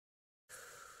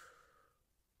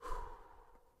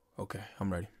Okay,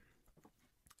 I'm ready.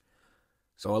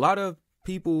 So a lot of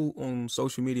people on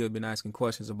social media have been asking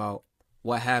questions about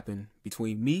what happened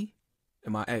between me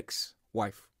and my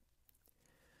ex-wife.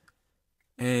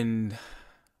 And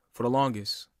for the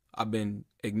longest, I've been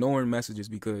ignoring messages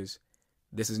because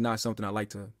this is not something I like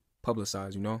to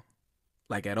publicize,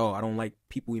 Like at all. I don't like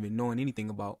people even knowing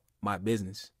anything about my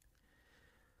business.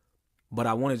 But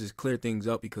I want to just clear things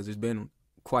up because there's been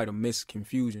quite a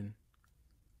misconfusion.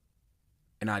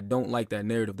 And I don't like that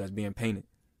narrative that's being painted.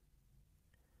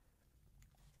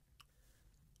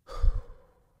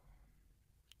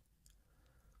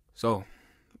 So,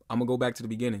 I'm going to go back to the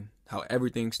beginning, how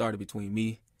everything started between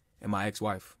me and my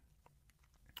ex-wife.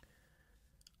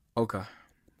 Okay,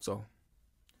 so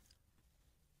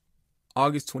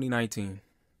August 2019,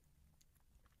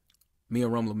 me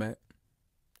and Rumla met.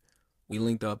 We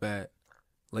linked up at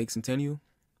Lake Centennial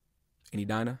in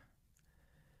Edina.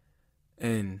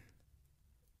 And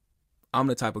I'm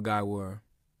the type of guy where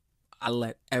I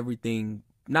let everything,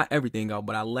 not everything out,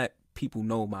 but I let people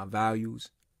know my values,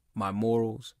 my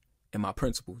morals, and my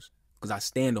principles, because I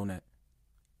stand on that.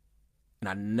 And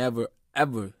I never,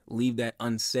 ever leave that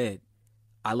unsaid.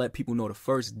 I let people know the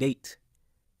first date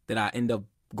that I end up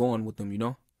going with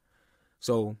them,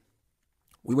 So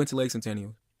we went to Lake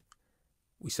Centennial.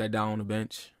 We sat down on the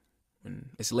bench, and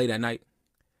it's late at night.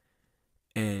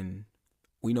 And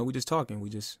we just talking. We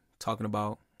just talking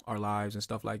about our lives and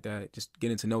stuff like that, just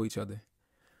getting to know each other.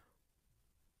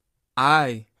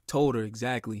 I told her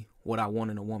exactly what I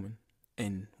want in a woman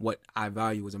and what I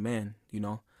value as a man,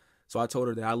 So I told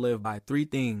her that I live by three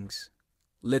things,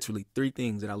 literally three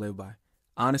things that I live by: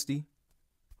 honesty,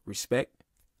 respect,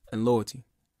 and loyalty.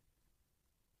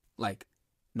 Like,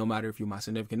 no matter if you're my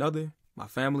significant other, my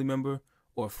family member,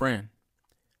 or a friend,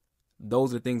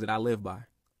 those are the things that I live by.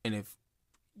 And if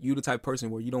you the type of person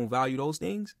where you don't value those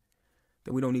things,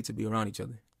 then we don't need to be around each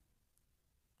other.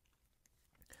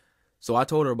 So I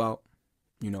told her about,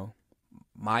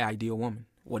 my ideal woman.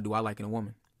 What do I like in a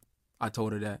woman? I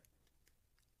told her that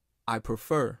I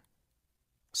prefer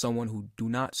someone who do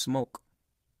not smoke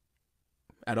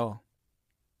at all.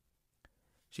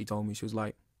 She told me, she was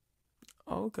like,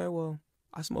 oh, okay, well,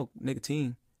 I smoke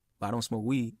nicotine, but I don't smoke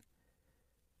weed.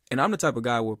 And I'm the type of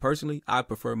guy where personally, I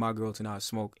prefer my girl to not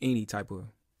smoke any type of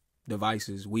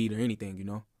devices, weed or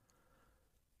anything,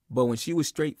 But when she was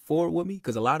straightforward with me,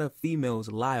 because a lot of females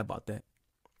lie about that.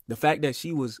 The fact that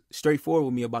she was straightforward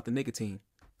with me about the nicotine,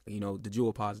 the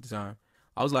jewel pods at the time,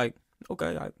 I was like,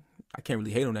 okay, I can't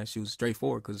really hate on that. She was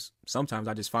straightforward because sometimes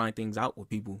I just find things out with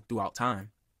people throughout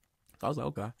time. So I was like,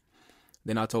 okay.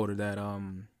 Then I told her that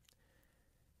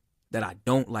that I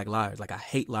don't like liars. Like, I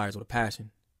hate liars with a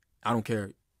passion. I don't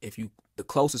care if you the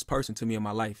closest person to me in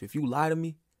my life. If you lie to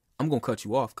me, I'm going to cut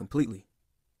you off completely.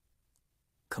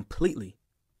 Completely.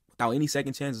 Without any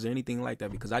second chances or anything like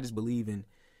that, because I just believe in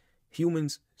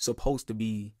humans supposed to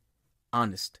be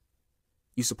honest.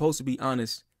 You're supposed to be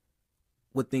honest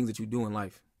with things that you do in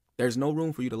life. There's no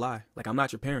room for you to lie. Like, I'm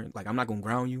not your parent. Like, I'm not going to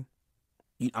ground you.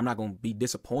 I'm not going to be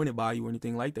disappointed by you or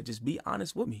anything like that. Just be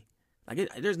honest with me. Like,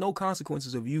 there's no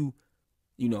consequences of you,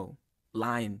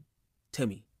 lying to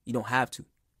me. You don't have to.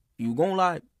 If you going to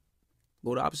lie,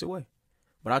 go the opposite way.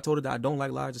 But I told her that I don't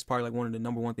like lies. It's probably like one of the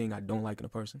number one thing I don't like in a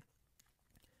person.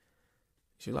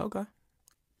 She's like, okay.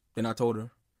 Then I told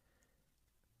her,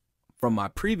 from my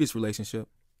previous relationship,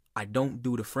 I don't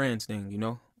do the friends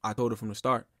thing, I told her from the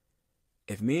start,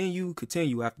 if me and you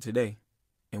continue after today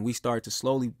and we start to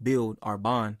slowly build our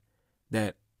bond,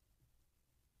 that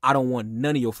I don't want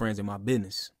none of your friends in my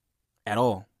business at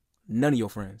all. None of your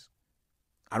friends.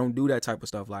 I don't do that type of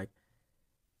stuff. Like,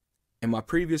 in my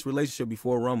previous relationship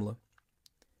before Rumla,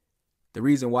 the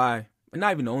reason why, and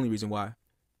not even the only reason why,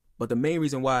 but the main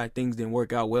reason why things didn't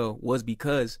work out well was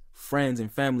because friends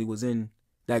and family was in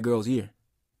that girl's ear.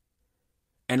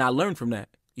 And I learned from that,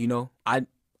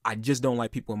 I just don't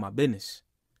like people in my business.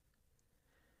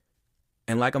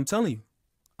 And like I'm telling you,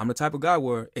 I'm the type of guy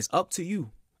where it's up to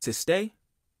you to stay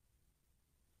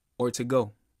or to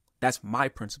go. That's my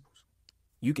principles.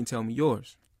 You can tell me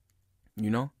yours,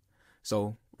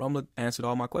 So Rumla answered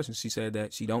all my questions. She said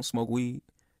that she don't smoke weed.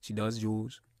 She does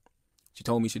jewels. She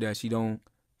told me that she don't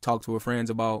talk to her friends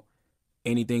about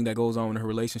anything that goes on in her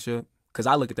relationship. Because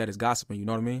I look at that as gossiping, you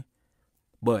know what I mean?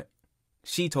 But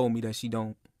she told me that she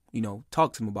don't,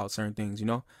 talk to them about certain things,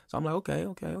 So I'm like, okay.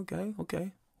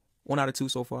 1 out of 2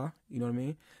 so far, you know what I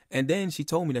mean? And then she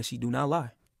told me that she do not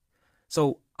lie.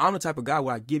 So I'm the type of guy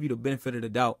where I give you the benefit of the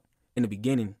doubt in the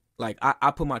beginning. Like,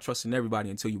 I put my trust in everybody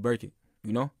until you break it,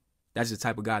 That's the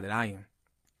type of guy that I am.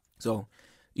 So,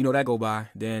 that go by.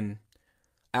 Then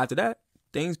after that,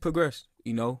 things progressed.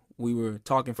 You know, we were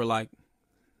talking for like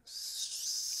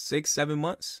 6, 7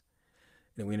 months.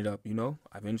 Then we ended up, you know,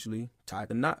 I eventually tied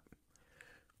the knot.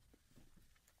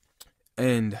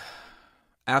 And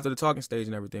after the talking stage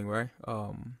and everything, right?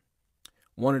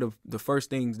 One of the first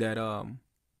things that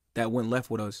that went left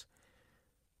with us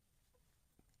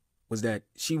was that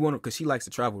she wanted, because she likes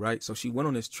to travel, right? So she went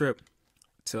on this trip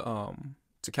to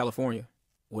California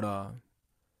with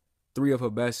 3 of her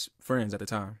best friends at the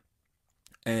time.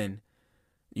 And,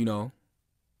 you know,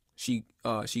 she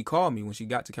called me when she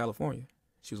got to California.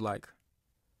 She was like,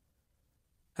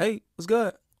 "Hey, what's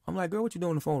good?" I'm like, "Girl, what you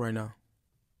doing on the phone right now?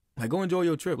 Like, go enjoy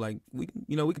your trip. Like, we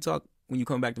can talk when you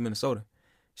come back to Minnesota."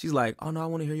 She's like, "Oh no, I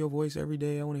want to hear your voice every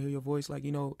day. I want to hear your voice, like,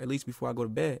 you know, at least before I go to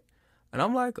bed." And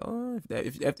I'm like, "Oh,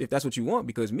 if that's what you want,"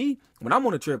 because me, when I'm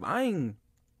on a trip, I'm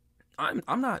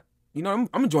not, you know,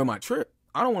 I'm enjoying my trip.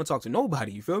 I don't want to talk to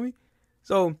nobody. You feel me?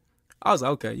 So I was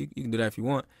like, "Okay, you can do that if you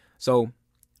want." So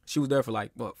she was there for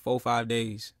like 4 or 5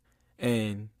 days,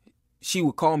 and she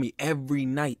would call me every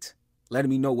night,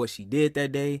 letting me know what she did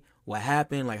that day, what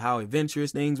happened, like how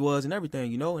adventurous things was and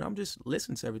everything, you know. And I'm just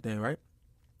listening to everything, right?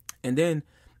 And then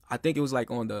I think it was like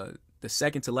on the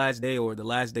second to last day, or the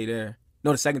last day there.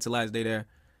 No, the second to last day there.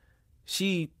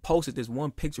 She posted this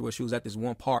one picture where she was at this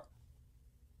one park,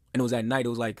 and it was at night. It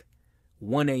was like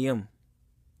 1 a.m.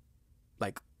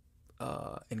 like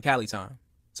in Cali time.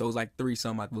 So it was like 3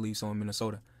 something, I believe, so in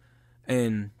Minnesota.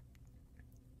 And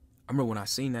I remember when I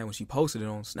seen that, when she posted it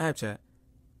on Snapchat,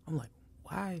 I'm like,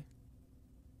 why?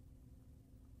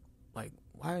 Like,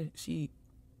 why is she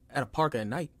at a park at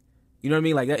night? You know what I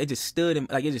mean? Like, that, it just stood and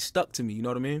like it just stuck to me. You know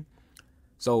what I mean?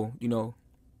 So, you know,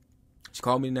 she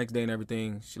called me the next day and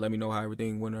everything. She let me know how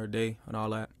everything went her day and all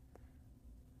that.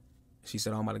 She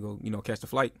said, "I'm about to go, you know, catch the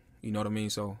flight." You know what I mean?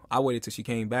 So I waited till she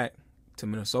came back to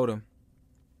Minnesota,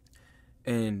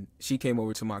 and she came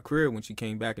over to my crib when she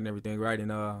came back and everything, right?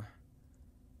 And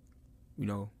you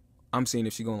know, I'm seeing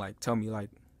if she gonna like tell me like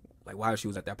why she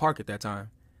was at that park at that time,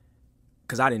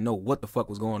 because I didn't know what the fuck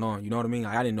was going on. You know what I mean?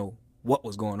 Like, I didn't know what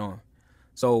was going on.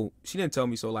 So she didn't tell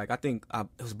me. So like, I think it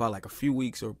was about like a few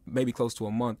weeks or maybe close to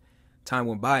a month. Time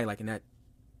went by, like, and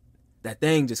that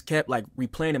thing just kept like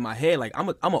replaying in my head. Like, I'm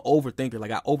an overthinker. Like,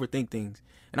 I overthink things,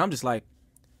 and I'm just like,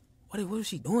 what was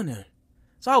she doing there?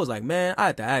 So I was like, man, I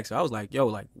had to ask her. I was like, yo,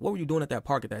 like, what were you doing at that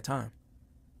park at that time?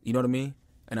 You know what I mean?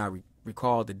 And I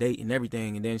recalled the date and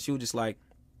everything. And then she was like,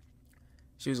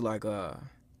 she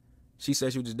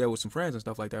said she was just there with some friends and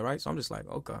stuff like that, right? So I'm just like,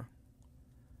 okay.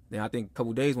 Then I think a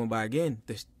couple days went by again.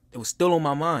 It was still on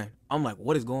my mind. I'm like,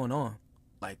 what is going on?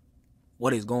 Like,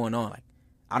 what is going on?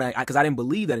 Like, because I didn't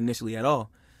believe that initially at all.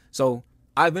 So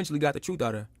I eventually got the truth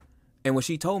out of her. And what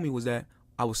she told me was that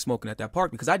I was smoking at that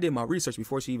park, because I did my research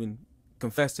before she even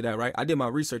confessed to that, right? I did my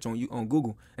research on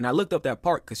Google, and I looked up that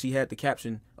park because she had the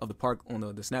caption of the park on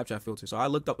the Snapchat filter. So I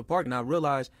looked up the park, and I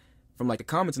realized from like the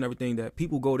comments and everything that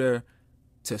people go there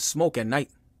to smoke at night.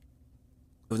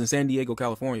 It was in San Diego,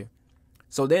 California.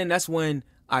 So then that's when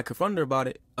I confronted her about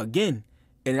it again,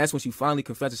 and that's when she finally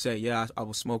confessed and said, "Yeah, I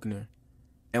was smoking there."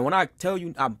 And when I tell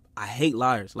you, I hate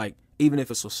liars. Like, even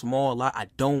if it's a small lie, I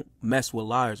don't mess with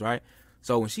liars, right?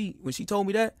 So when she told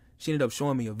me that, she ended up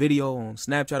showing me a video on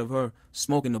Snapchat of her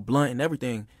smoking the blunt and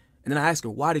everything. And then I asked her,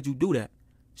 "Why did you do that?"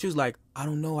 She was like, "I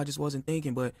don't know. I just wasn't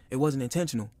thinking, but it wasn't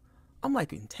intentional." I'm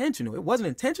like, intentional? It wasn't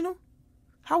intentional?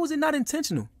 How was it not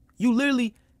intentional? You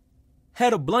literally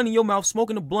had a blunt in your mouth,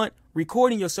 smoking a blunt,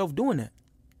 recording yourself doing that.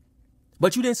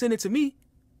 But you didn't send it to me.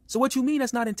 So what you mean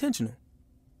that's not intentional?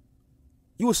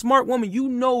 You a smart woman. You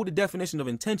know the definition of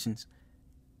intentions.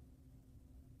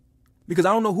 Because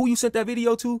I don't know who you sent that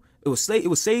video to. It was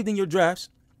saved in your drafts,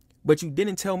 but you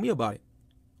didn't tell me about it.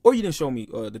 Or you didn't show me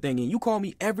the thing. And you called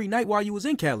me every night while you was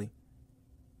in Cali.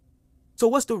 So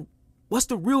what's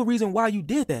the real reason why you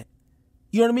did that?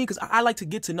 You know what I mean? Because I like to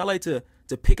get to, I like to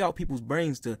pick out people's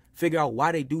brains, to figure out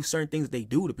why they do certain things they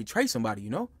do to betray somebody, you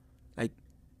know? Like,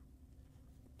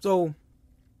 so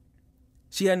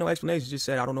she had no explanation. She just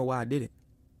said, "I don't know why I did it."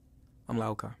 I'm like,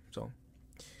 okay. So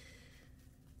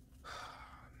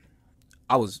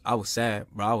I was sad,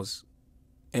 bro. I was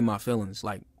in my feelings,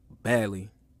 like, badly,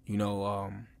 you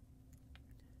know,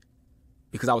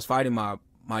 because I was fighting my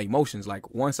emotions.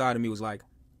 Like, one side of me was like,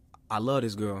 I love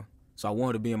this girl, so I want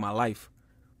her to be in my life.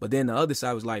 But then the other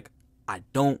side was like, I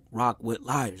don't rock with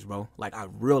liars, bro. Like, I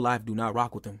real life do not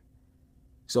rock with them.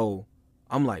 So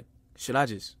I'm like, should I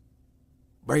just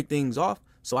break things off?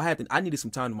 So I needed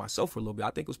some time to myself for a little bit.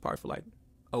 I think it was probably for like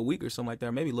a week or something like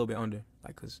that, maybe a little bit under.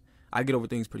 Like, because I get over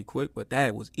things pretty quick, but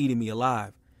that was eating me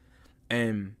alive.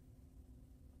 And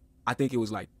I think it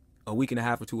was like a week and a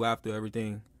half or two after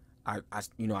everything, I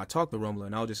talked to Rumla,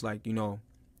 and I was just like,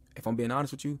 if I'm being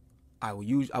honest with you, I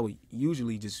would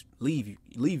usually just leave you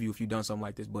if you done something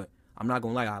like this. But I'm not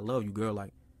gonna lie, I love you, girl.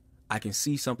 Like, I can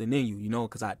see something in you,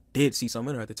 because I did see something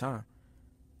in her at the time,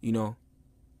 and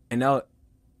now,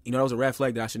 that was a red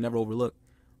flag that I should never overlook.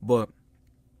 But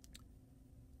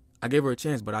I gave her a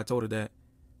chance, but I told her that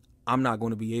I'm not going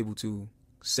to be able to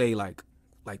say like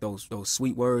those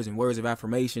sweet words and words of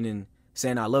affirmation and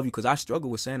saying I love you, because I struggle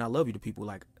with saying I love you to people.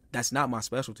 Like, that's not my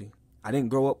specialty. I didn't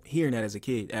grow up hearing that as a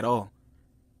kid at all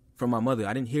from my mother.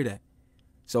 I didn't hear that.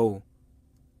 So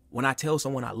when I tell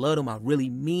someone I love them, I really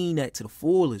mean that to the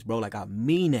fullest, bro. Like, I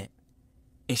mean that.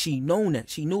 And she known that.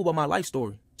 She knew about my life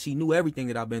story. She knew everything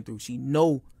that I've been through. She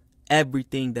know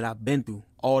everything that I've been through,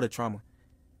 all the trauma.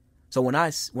 So when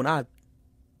I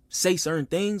say certain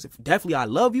things, if definitely I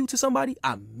love you to somebody,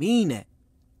 I mean that.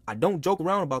 I don't joke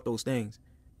around about those things.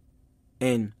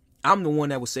 And I'm the one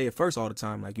that would say it first all the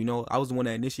time. Like, I was the one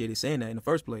that initiated saying that in the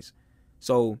first place.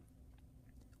 So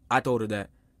I told her that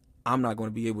I'm not going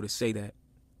to be able to say that,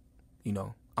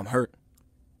 I'm hurt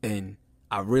and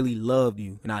I really loved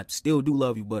you and I still do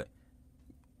love you, but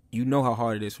you know how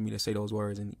hard it is for me to say those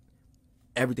words and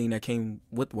everything that came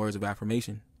with words of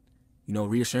affirmation,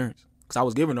 reassurance. Because I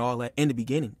was giving her all that in the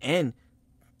beginning and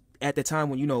at the time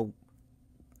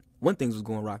when things was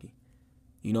going rocky,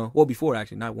 well, before,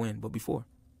 actually, not when, but before.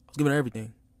 I was giving her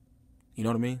everything. You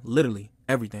know what I mean? Literally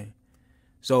everything.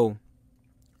 So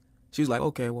she was like,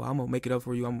 okay, well, I'm gonna make it up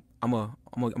for you. I'm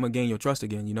gonna gain your trust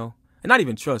again, and not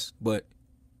even trust, but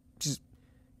just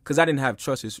because I didn't have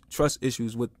trust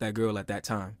issues with that girl at that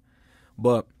time.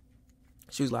 But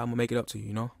she was like, I'm gonna make it up to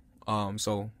you,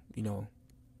 So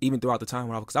even throughout the time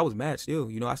because I was mad still,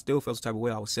 I still felt some type of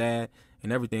way. I was sad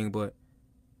and everything, but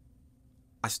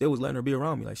I still was letting her be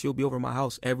around me. Like, she'll be over my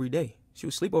house every day. She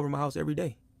would sleep over my house every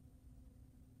day.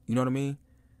 You know what I mean?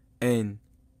 And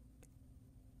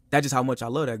that's just how much I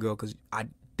love that girl, because I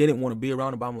didn't want to be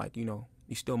around her, but I'm like, you're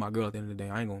still my girl at the end of the day.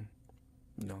 I ain't going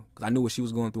to, because I knew what she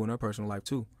was going through in her personal life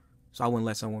too. So I wouldn't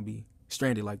let someone be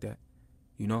stranded like that,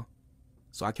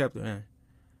 So I kept her in.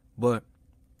 But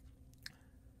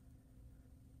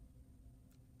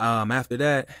after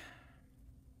that,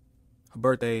 her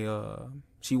birthday,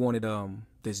 she wanted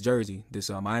this jersey, this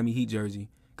Miami Heat jersey,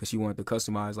 because she wanted to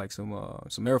customize like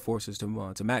some Air Forces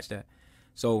to match that.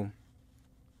 So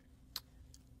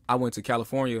I went to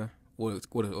California with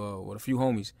a few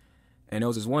homies, and there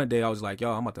was this one day I was like,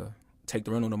 yo, I'm about to take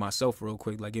the rental to myself real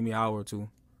quick. Like, give me an hour or two.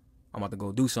 I'm about to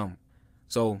go do something.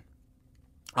 So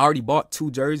I already bought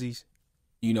 2 jerseys,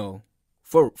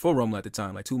 for Rumla at the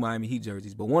time, like 2 Miami Heat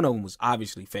jerseys. But one of them was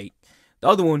obviously fake. The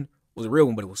other one was a real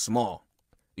one, but it was small.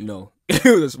 It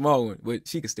was a small one, but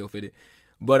she could still fit it.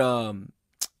 But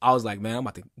I was like, man, I'm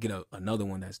about to get another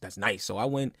one that's nice. So I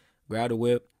went, grabbed a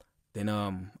whip. Then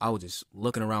I was just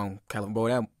looking around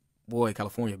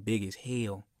California big as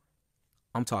hell.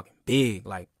 I'm talking big.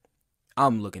 Like,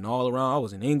 I'm looking all around. I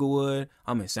was in Inglewood.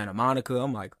 I'm in Santa Monica.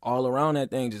 I'm like all around that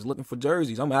thing just looking for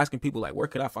jerseys. I'm asking people like, where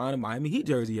could I find a Miami Heat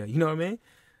jersey at? You know what I mean?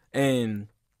 And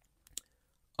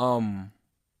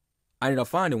I ended up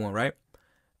finding one, right?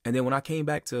 And then when I came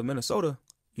back to Minnesota,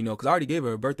 because I already gave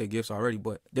her birthday gifts already,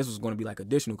 but this was going to be like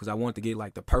additional because I wanted to get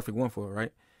like the perfect one for her,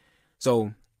 right?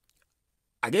 So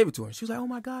I gave it to her. She was like, oh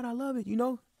my God, I love it, It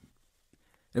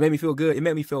made me feel good. It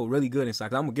made me feel really good inside,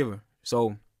 because I'm going to give her.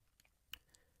 So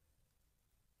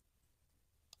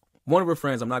one of her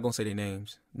friends, I'm not going to say their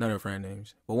names, none of her friend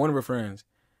names, but one of her friends,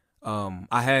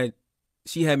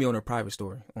 she had me on her private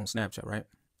story on Snapchat, right?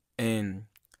 And,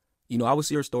 I would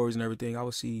see her stories and everything. I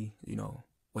would see,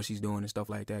 what she's doing and stuff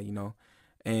like that,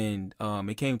 And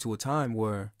it came to a time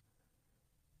where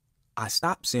I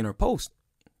stopped seeing her post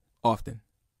often.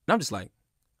 And I'm just like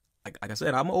I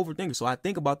said, I'm an overthinker. So I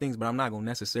think about things, but I'm not going to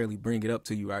necessarily bring it up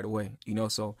to you right away,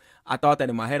 So I thought that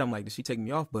in my head. I'm like, did she take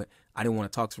me off? But I didn't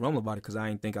want to talk to Rumla about it because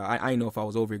I didn't know if I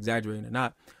was over exaggerating or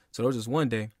not. So there was this one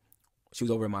day, she was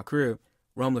over at my crib.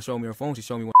 Rumla showed me her phone. She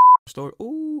showed me one story.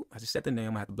 Ooh, I just said the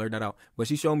name. I have to blur that out. But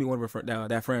she showed me one of her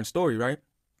that friend's story, right?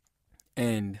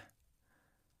 And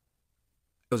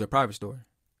it was a private story.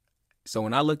 So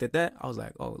when I looked at that, I was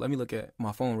like, oh, let me look at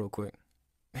my phone real quick.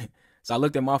 So I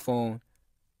looked at my phone.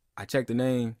 I checked the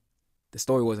name. The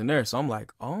story wasn't there. So I'm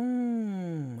like,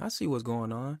 oh, I see what's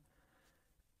going on.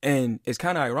 And it's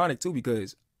kind of ironic, too,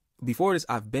 because before this,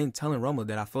 I've been telling Rumla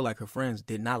that I feel like her friends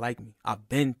did not like me. I've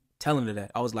been telling her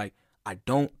that. I was like, I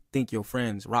don't think your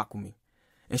friends rock with me.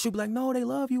 And she'd be like, no, they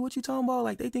love you. What you talking about?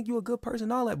 Like, they think you're a good person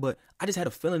and all that. But I just had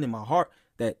a feeling in my heart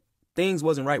that things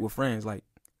wasn't right with friends. Like,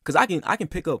 because I can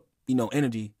pick up,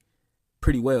 energy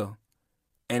pretty well.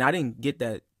 And I didn't get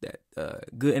that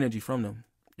good energy from them.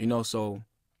 You know, so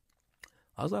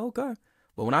I was like, okay.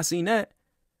 But when I seen that,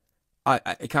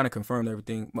 it kind of confirmed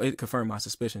everything. It confirmed my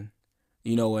suspicion.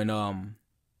 You know, and on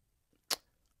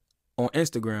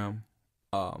Instagram,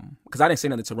 because I didn't say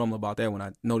nothing to Rumla about that when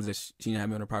I noticed that she didn't have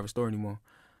me on her private story anymore.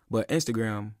 But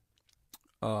Instagram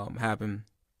happened.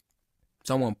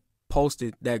 Someone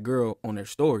posted that girl on their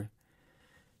story.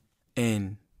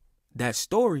 And that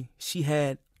story she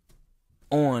had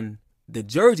on the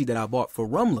jersey that I bought for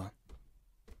Rumla.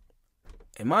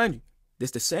 And mind you,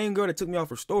 this the same girl that took me off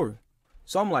her story.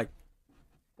 So I'm like,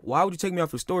 why would you take me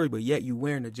off her story, but yet you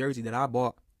wearing the jersey that I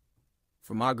bought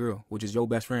for my girl, which is your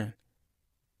best friend?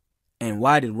 And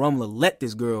why did Rumla let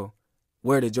this girl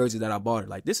wear the jersey that I bought her?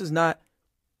 Like, this is not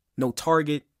no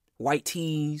Target, white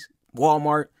tees,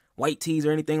 Walmart, white tees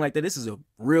or anything like that. This is a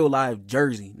real live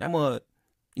jersey. You know what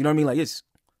I mean? Like,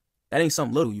 that ain't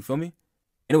something little, you feel me?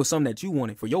 And it was something that you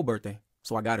wanted for your birthday,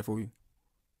 so I got it for you.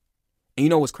 And you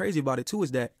know what's crazy about it too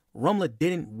is that Rumla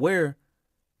didn't wear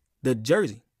the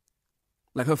jersey.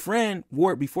 Like, her friend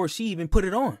wore it before she even put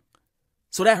it on.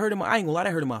 So that hurt I ain't gonna lie,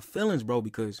 that hurt my feelings, bro,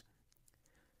 because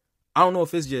I don't know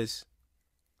if it's just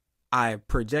I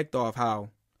project off how,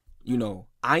 you know,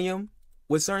 I am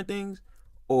with certain things,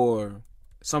 or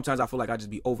sometimes I feel like I just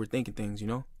be overthinking things, you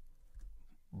know?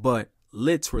 But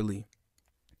literally,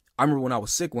 I remember when I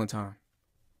was sick one time,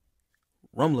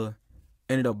 Rumla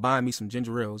ended up buying me some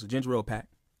ginger ale. It was a ginger ale pack.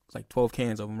 It's like 12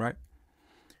 cans of them, right?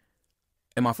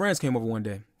 And my friends came over one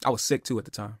day. I was sick too at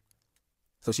the time.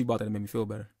 So she bought that to make me feel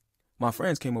better. My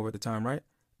friends came over at the time, right?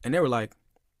 And they were like,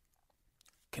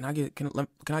 can I get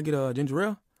a ginger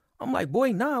ale? I'm like,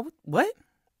 boy, nah, what?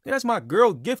 Yeah, that's my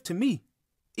girl gift to me.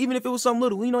 Even if it was something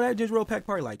little, you know, that ginger ale pack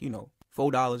probably like, you know,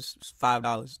 $4,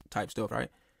 $5 type stuff, right?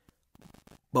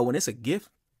 But when it's a gift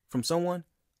from someone,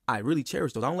 I really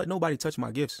cherish those. I don't let nobody touch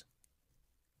my gifts.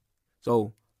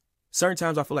 So certain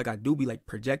times I feel like I do be like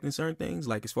projecting certain things,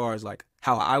 like as far as like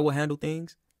how I will handle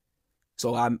things.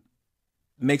 So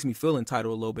makes me feel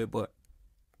entitled a little bit, but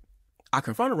I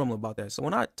confronted Rumla about that. So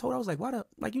when I told her, I was like, why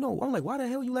the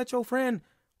hell you let your friend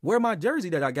wear my jersey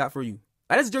that I got for you?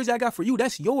 Like, that's the jersey I got for you.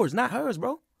 That's yours, not hers,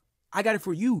 bro. I got it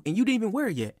for you, and you didn't even wear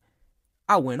it yet.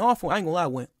 I went off. I ain't gonna lie, I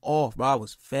went off, bro. I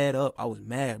was fed up. I was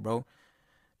mad, bro.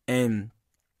 And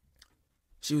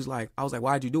she was like, I was like,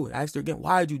 why'd you do it? I asked her again,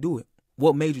 why'd you do it?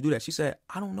 What made you do that? She said,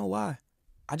 I don't know why.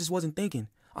 I just wasn't thinking.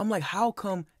 I'm like, how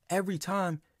come every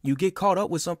time you get caught up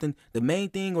with something, the main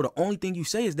thing or the only thing you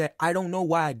say is that I don't know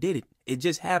why I did it. It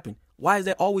just happened. Why is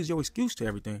that always your excuse to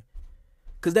everything?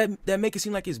 Because that make it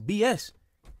seem like it's BS.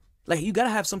 Like, you got to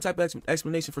have some type of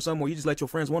explanation for something where you just let your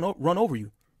friends run over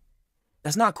you.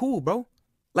 That's not cool, bro.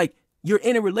 Like, you're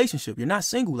in a relationship. You're not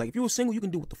single. Like, if you were single, you can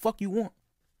do what the fuck you want.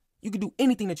 You can do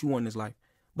anything that you want in this life.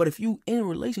 But if you in a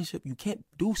relationship, you can't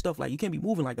do stuff like, you can't be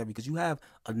moving like that because you have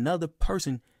another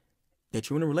person that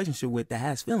you're in a relationship with that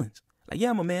has feelings. Like,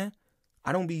 yeah, I'm a man.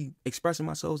 I don't be expressing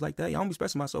myself like that. I don't be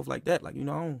expressing myself like that. Like, you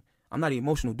know, I'm not an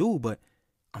emotional dude, but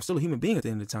I'm still a human being at the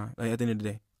end of the time. Like, at the end of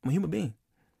the day, I'm a human being.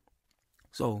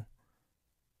 So,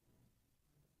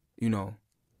 you know,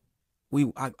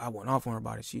 I went off on her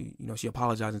about it. She, you know, she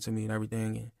apologizing to me and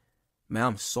everything. And man,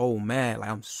 I'm so mad. Like,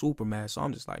 I'm super mad. So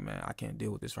I'm just like, man, I can't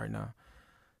deal with this right now.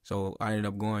 So I ended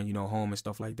up going, you know, home and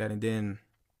stuff like that. And then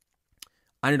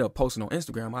I ended up posting on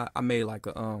Instagram. I made like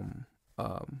a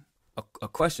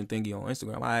question thingy on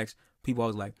Instagram. I asked people, I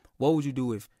was like, what would you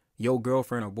do if your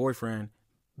girlfriend or boyfriend,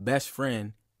 best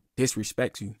friend,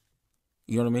 disrespects you?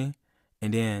 You know what I mean?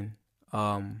 And then,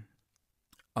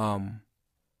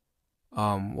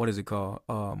 what is it called?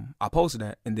 I posted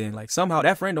that, and then like somehow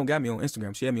that friend don't got me on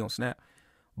Instagram. She had me on Snap,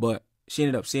 but she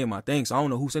ended up seeing my thing, so I don't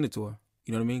know who sent it to her.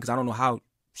 You know what I mean? Because I don't know how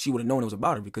she would have known it was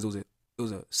about her, because it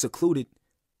was a secluded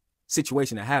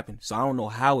situation that happened. So I don't know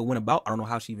how it went about. I don't know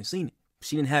how she even seen it.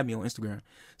 She didn't have me on Instagram,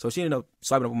 so she ended up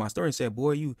swiping up on my story and said,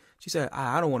 "Boy, you." She said,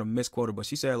 "I don't want to misquote her, but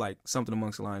she said like something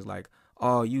amongst the lines like,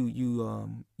 oh,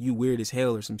 you weird as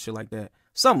hell," or some shit like that.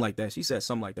 Something like that. She said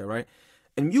something like that, right?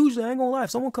 And usually, I ain't gonna lie,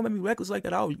 if someone come at me reckless like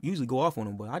that, I'll usually go off on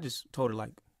them. But I just told her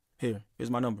like, here's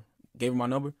my number. Gave her my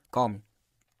number. Call me.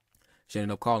 She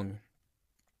ended up calling me.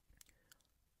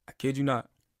 I kid you not.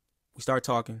 We started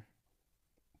talking.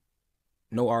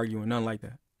 No arguing, nothing like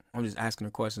that. I'm just asking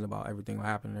her questions about everything that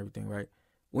happened and everything, right?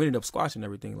 We ended up squashing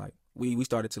everything. Like, we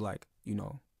started to, like, you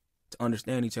know, to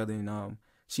understand each other. And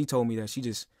she told me that she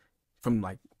just,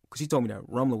 because she told me that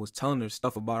Rumla was telling her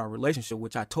stuff about our relationship,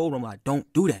 which I told Rumla I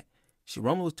don't do that.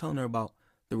 Rumla was telling her about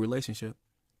the relationship,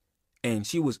 and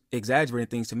she was exaggerating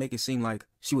things to make it seem like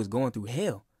she was going through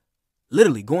hell.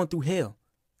 Literally going through hell.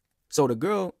 So the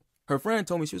girl, her friend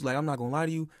told me, she was like, I'm not gonna lie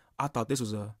to you, I thought this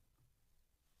was a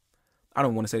I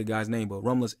don't want to say the guy's name, but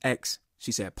Rumla's ex,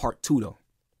 she said part 2 though.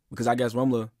 Because I guess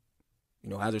Rumla,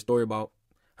 has her story about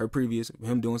her previous,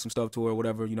 him doing some stuff to her,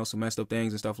 whatever, some messed up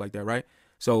things and stuff like that, right?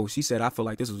 So she said, I feel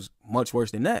like this was much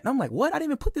worse than that. And I'm like, what? I didn't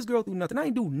even put this girl through nothing. I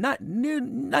didn't do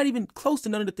not even close to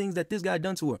none of the things that this guy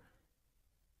done to her.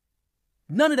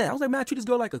 None of that. I was like, man, I treat this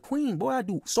girl like a queen. Boy, I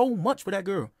do so much for that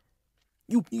girl.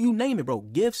 You name it, bro.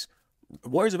 Gifts,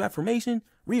 words of affirmation,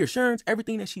 reassurance,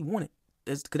 everything that she wanted.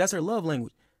 Because that's her love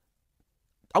language.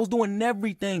 I was doing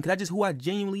everything because that's just who I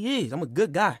genuinely is. I'm a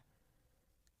good guy.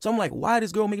 So I'm like, why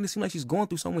this girl making it seem like she's going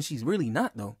through something when she's really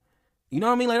not, though? You know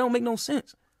what I mean? Like, it don't make no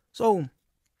sense. So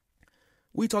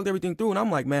we talked everything through, and I'm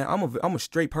like, man, I'm a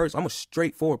straight person. I'm a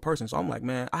straightforward person. So I'm like,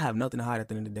 man, I have nothing to hide at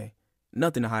the end of the day.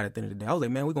 Nothing to hide at the end of the day. I was like,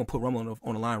 man, we're going to put Rumla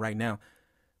on the line right now.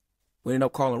 We ended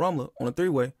up calling Rumla on a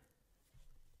 3-way.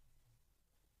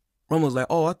 Rumla was like,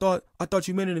 oh, I thought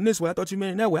you meant it in this way. I thought you meant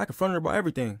it in that way. I confronted her about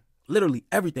everything. Literally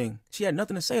everything. She had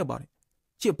nothing to say about it.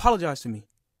 She apologized to me.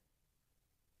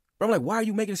 But I'm like, why are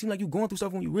you making it seem like you're going through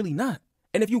stuff when you're really not?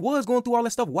 And if you was going through all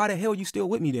that stuff, why the hell are you still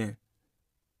with me then?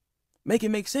 Make it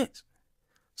make sense.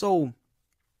 So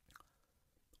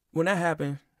when that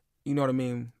happened, you know what I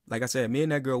mean? Like I said, me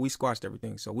and that girl, we squashed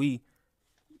everything. So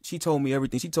she told me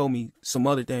everything. She told me some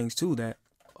other things too that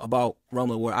about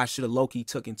Rumla where I should have low-key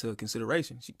took into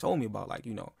consideration. She told me about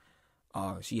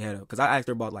she had because I asked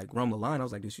her about like Rumla lying. I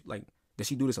was like, does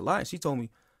she do this a lot? And she told me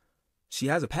she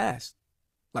has a past,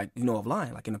 of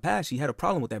lying. Like in the past, she had a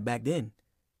problem with that back then.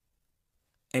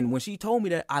 And when she told me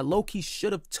that, I low-key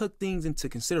should have took things into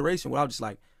consideration where I was just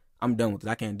like, I'm done with this.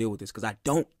 I can't deal with this because I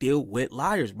don't deal with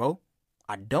liars, bro.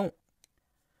 I don't.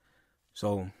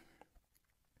 So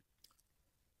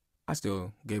I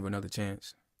still gave her another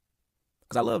chance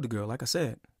because I love the girl, like I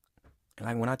said. And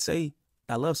like when I say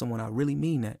I love someone, I really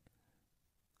mean that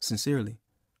sincerely.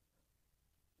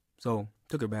 So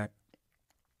took her back.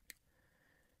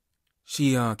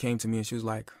 She came to me and she was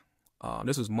like,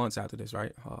 this was months after this,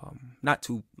 right? Not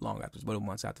too long after this, but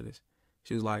months after this.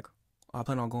 She was like, I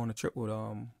plan on going on a trip with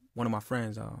one of my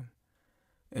friends.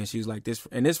 And she was like,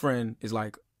 this friend is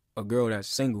like a girl that's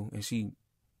single, and she's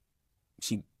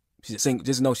single.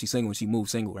 Just know she's single and she moved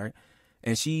single, right?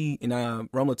 And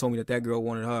Rumla told me that girl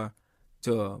wanted her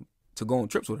to go on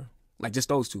trips with her, like just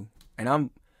those two. And I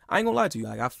ain't gonna lie to you,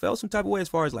 like I felt some type of way as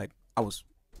far as like I was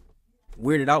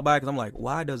weirded out by it because I'm like,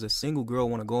 why does a single girl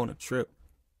want to go on a trip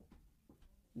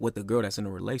with a girl that's in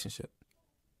a relationship?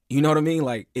 You know what I mean?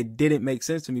 Like it didn't make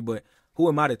sense to me, but who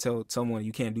am I to tell someone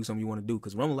you can't do something you want to do?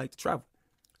 Because Rumla like to travel.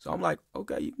 So I'm like,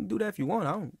 okay, you can do that if you want.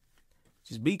 I don't.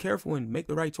 Just be careful and make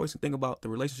the right choice and think about the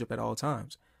relationship at all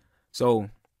times. So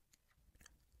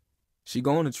she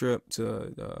go on a trip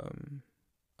to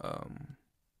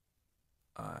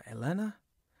Atlanta.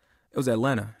 It was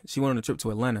Atlanta. She went on a trip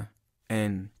to Atlanta,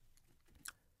 and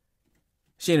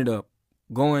she ended up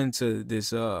going to this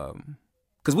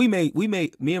because me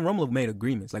and Rumla made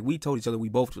agreements. Like we told each other we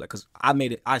both like because I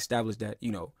established that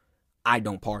I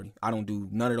don't party. I don't do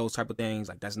none of those type of things.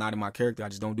 Like that's not in my character. I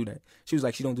just don't do that. She was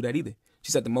like, she don't do that either.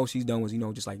 She said the most she's done was,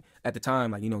 just like at the time,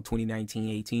 like, 2019,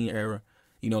 18 era,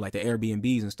 like the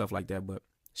Airbnbs and stuff like that. But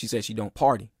she said she don't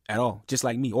party at all, just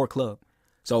like me or club.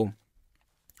 So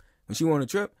when she went on a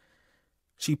trip,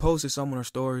 she posted something on her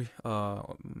story.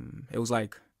 It was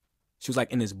like, she was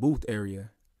like in this booth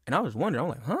area. And I was wondering, I'm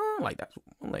like, huh? Like that's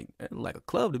like a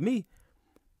club to me.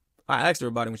 I asked her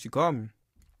about it when she called me.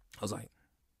 I was like,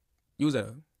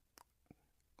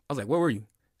 where were you?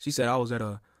 She said I was at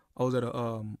a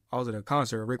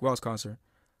concert, a Rick Ross concert.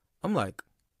 I'm like,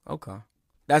 okay.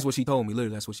 That's what she told me.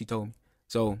 Literally, that's what she told me.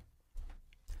 So,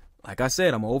 like I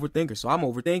said, I'm an overthinker. So I'm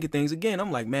overthinking things again.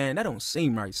 I'm like, man, that don't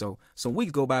seem right. So some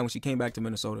weeks go by when she came back to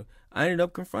Minnesota. I ended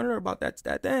up confronting her about that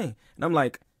thing. And I'm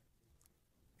like,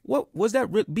 what was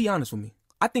that? Be honest with me.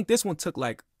 I think this one took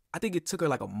it took her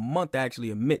like a month to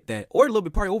actually admit that, or a little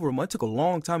bit, probably over a month. It took a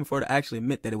long time for her to actually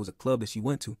admit that it was a club that she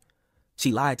went to.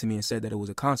 She lied to me and said that it was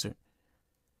a concert.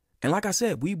 And like I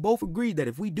said, we both agreed that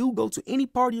if we do go to any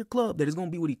party or club, that it's going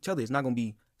to be with each other. It's not going to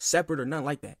be separate or nothing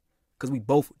like that. Because we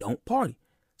both don't party.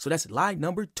 So that's lie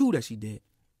number 2 that she did.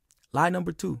 Lie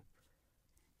number 2.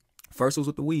 First was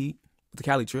with the weed, with the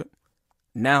Cali trip.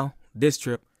 Now, this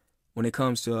trip, when it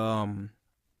comes to,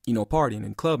 partying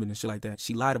and clubbing and shit like that,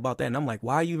 she lied about that. And I'm like,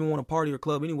 why you even want to party or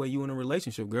club anyway? You in a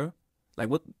relationship, girl. Like,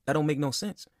 what? That don't make no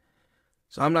sense.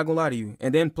 So I'm not going to lie to you.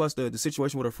 And then plus the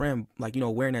situation with her friend, like,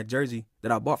 wearing that jersey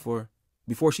that I bought for her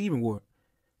before she even wore it.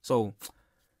 So,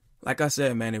 like I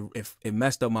said, man, it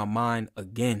messed up my mind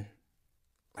again.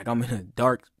 Like, I'm in a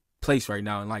dark place right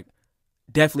now. And, like,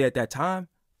 definitely at that time,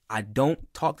 I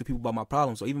don't talk to people about my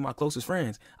problems. So even my closest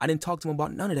friends, I didn't talk to them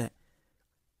about none of that.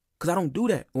 Because I don't do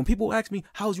that. When people ask me,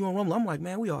 how's you on Rumble? I'm like,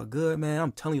 man, we all good, man.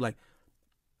 I'm telling you, like,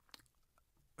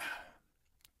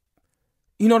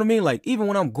 you know what I mean? Like, even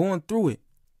when I'm going through it,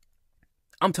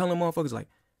 I'm telling motherfuckers, like,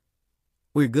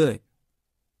 we're good.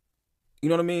 You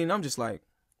know what I mean? I'm just like,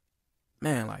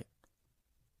 man, like,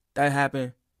 that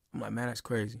happened. I'm like, man, that's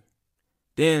crazy.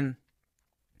 Then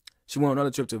she went on another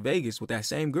trip to Vegas with that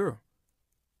same girl.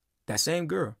 That same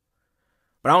girl.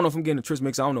 But I don't know if I'm getting the trips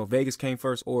mixed. I don't know if Vegas came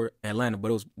first or Atlanta. But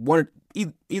it was one.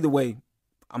 Either way,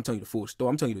 I'm telling you the full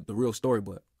story. I'm telling you the real story,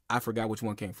 but I forgot which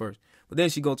one came first. But then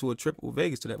she go to a trip with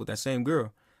Vegas with that same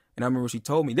girl. And I remember she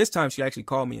told me. This time she actually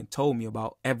called me and told me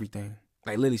about everything.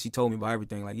 Like, literally, she told me about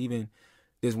everything. Like, even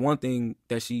there's one thing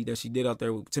that she did out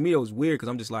there. To me, it was weird because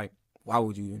I'm just like, why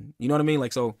would you even? You know what I mean?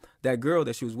 Like, so that girl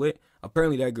that she was with,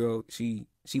 apparently that girl, she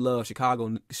loves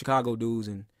Chicago dudes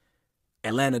and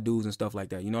Atlanta dudes and stuff like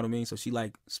that. You know what I mean? So she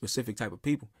like specific type of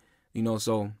people. You know,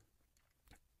 so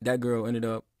that girl ended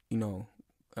up,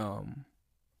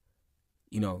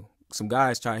 some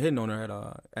guys tried hitting on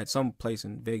her at some place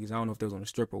in Vegas. I don't know if they was on a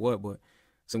strip or what, but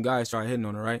some guys tried hitting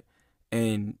on her, right?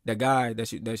 And the guy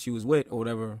that she was with or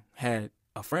whatever had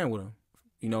a friend with him,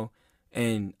 you know?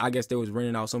 And I guess they was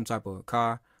renting out some type of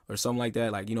car or something like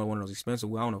that. Like, one of those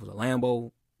expensive, I don't know if it was a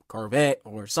Lambo, Corvette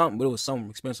or something, but it was some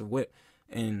expensive whip.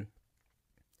 And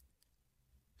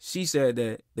she said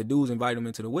that the dudes invited him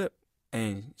into the whip,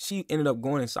 and she ended up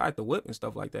going inside the whip and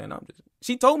stuff like that. And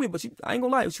she told me, but I ain't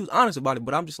gonna lie, she was honest about it.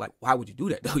 But I'm just like, why would you do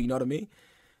that though? You know what I mean?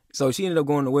 So she ended up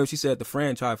going in the whip. She said the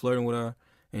friend tried flirting with her,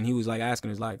 and he was like asking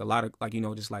her like a lot of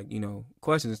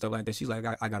questions and stuff like that. She's like,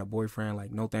 I got a boyfriend,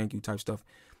 like no thank you type stuff.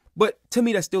 But to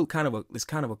me, that's still kind of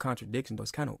a contradiction though.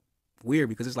 It's kind of weird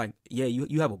because it's like, yeah,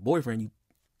 you have a boyfriend, you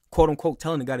quote unquote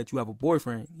telling the guy that you have a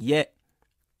boyfriend, yet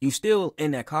you still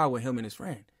in that car with him and his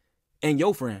friend. And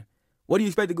your friend, what do you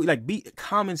expect to go? Like, be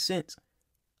common sense.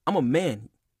 I'm a man.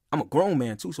 I'm a grown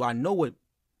man too, so I know what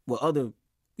other,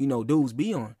 dudes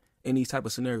be on in these type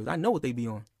of scenarios. I know what they be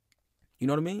on. You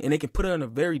know what I mean? And they can put her in a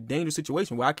very dangerous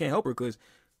situation where I can't help her because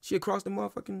she across the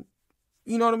motherfucking,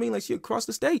 you know what I mean? Like, she across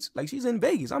the states. Like, she's in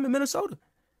Vegas. I'm in Minnesota.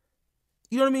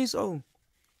 You know what I mean? So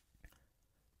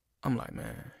I'm like,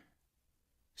 man,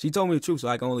 she told me the truth, so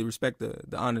I can only respect the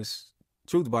honest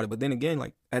truth about it. But then again,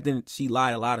 like, she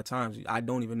lied a lot of times. I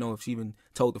don't even know if she even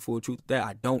told the full truth of that.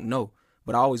 I don't know.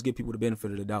 But I always give people the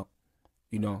benefit of the doubt,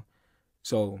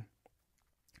 So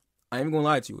I ain't gonna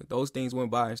lie to you. Those things went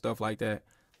by and stuff like that.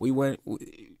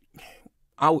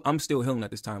 I'm still healing at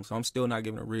this time, so I'm still not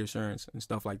giving her reassurance and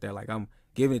stuff like that. Like, I'm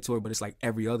giving it to her, but it's like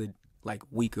every other like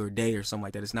week or day or something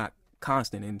like that. It's not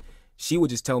constant. And she would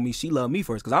just tell me she loved me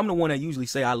first because I'm the one that usually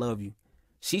say I love you.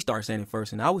 She started saying it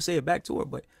first, and I would say it back to her,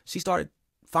 but she started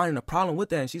finding a problem with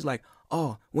that, and she's like,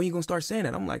 oh, when you gonna start saying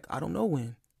that? I'm like, I don't know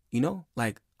when,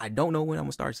 like, I don't know when I'm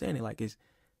gonna start saying it. Like, it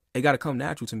gotta come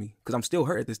natural to me because I'm still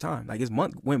hurt at this time. Like,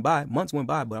 months went by,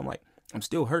 but I'm like, I'm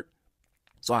still hurt.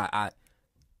 So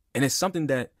and it's something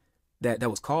that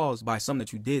was caused by something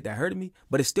that you did that hurted me,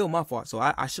 but it's still my fault. So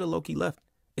I should have low-key left.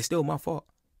 It's still my fault.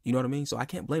 You know what I mean? So I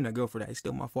can't blame that girl for that. It's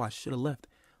still my fault. I should have left.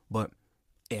 But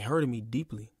it hurted me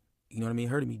deeply. You know what I mean?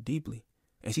 It hurted me deeply.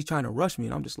 And she's trying to rush me,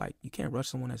 and I'm just like, you can't rush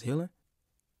someone that's healing.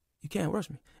 You can't rush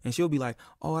me. And she'll be like,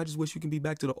 oh, I just wish you can be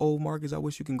back to the old Marcus. I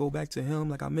wish you can go back to him.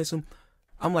 Like, I miss him.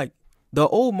 I'm like, the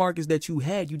old Marcus that you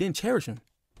had, you didn't cherish him.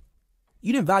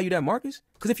 You didn't value that Marcus.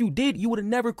 Because if you did, you would have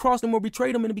never crossed him or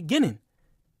betrayed him in the beginning.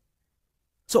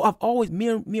 So me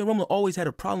and Rumble always had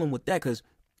a problem with that because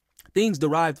things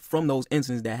derived from those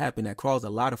incidents that happened that caused a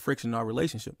lot of friction in our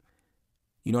relationship.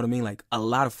 You know what I mean? Like, a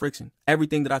lot of friction.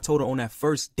 Everything that I told her on that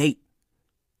first date,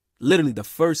 literally the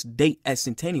first date at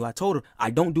Centennial, I told her, I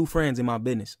don't do friends in my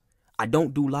business. I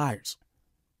don't do liars.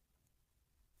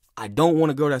 I don't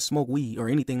want a girl that smoke weed or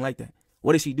anything like that.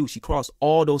 What did she do? She crossed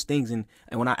all those things. And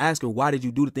when I asked her, why did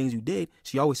you do the things you did?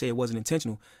 She always said it wasn't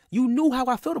intentional. You knew how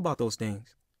I felt about those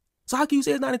things. So how can you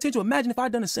say it's not intentional? Imagine if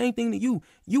I'd done the same thing to you.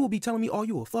 You would be telling me, oh,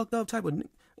 you a fucked up type of,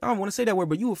 I don't want to say that word,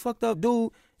 but you a fucked up dude.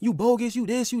 You bogus, you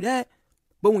this, you that.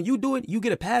 But when you do it, you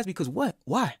get a pass because what?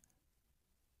 Why?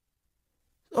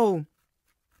 So,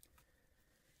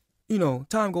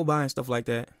 time go by and stuff like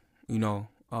that.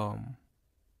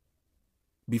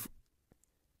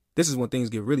 This is when things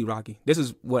get really rocky. This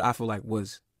is what I feel like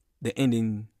was the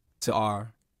ending to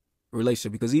our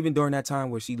relationship. Because even during that time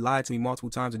where she lied to me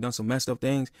multiple times and done some messed up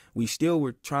things, we still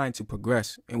were trying to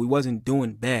progress and we wasn't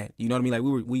doing bad. You know what I mean? Like,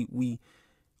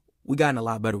 we gotten a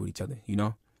lot better with each other,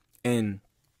 And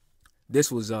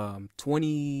this was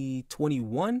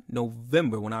 2021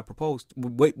 November when I proposed.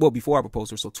 Before I proposed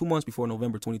to her. So 2 months before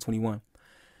November 2021.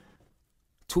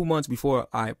 2 months before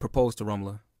I proposed to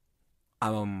Rumla,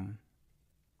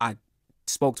 I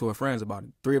spoke to her friends about it.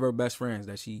 3 of her best friends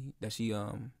that she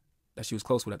was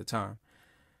close with at the time.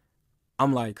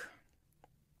 I'm like,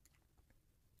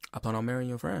 I plan on marrying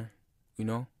your friend, you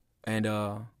know? And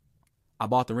I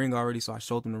bought the ring already, so I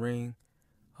showed them the ring.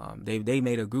 They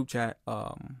made a group chat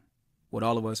with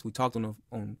all of us. We talked on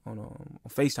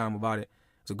FaceTime about it. It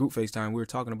was a group FaceTime. We were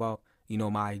talking about, you know,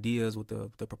 my ideas with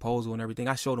the proposal and everything.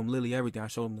 I showed them literally everything. I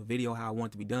showed them the video, how I want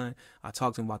it to be done. I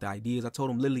talked to them about the ideas. I told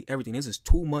them literally everything. This is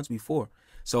 2 months before.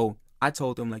 So I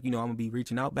told them, like, you know, I'm going to be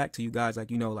reaching out back to you guys,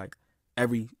 like, you know, like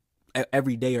every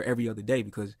day or every other day,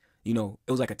 because, you know,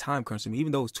 it was like a time crunch to me,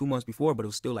 even though it was 2 months before, but it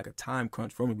was still like a time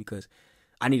crunch for me because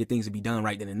I needed things to be done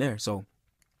right then and there. So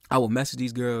I would message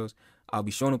these girls. I'll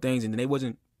be showing them things, and then they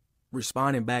wasn't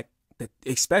responding back,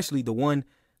 especially the one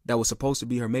that was supposed to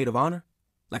be her maid of honor,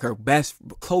 like her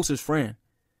closest friend.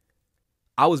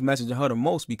 I was messaging her the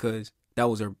most because that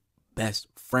was her best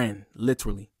friend,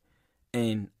 literally.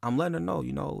 And I'm letting her know,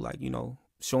 you know, like, you know,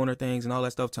 showing her things and all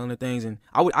that stuff, telling her things. And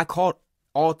I called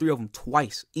all 3 of them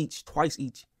twice each.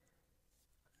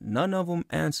 None of them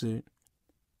answered,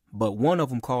 but one of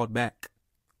them called back.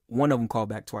 One of them called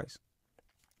back twice.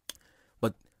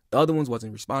 But the other ones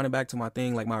wasn't responding back to my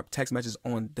thing, like my text messages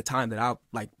on the time that I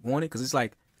like wanted, because it's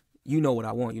like, you know what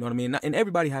I want, you know what I mean? And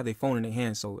everybody have their phone in their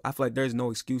hand, so I feel like there's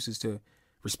no excuses to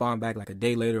respond back like a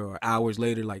day later or hours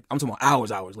later. Like, I'm talking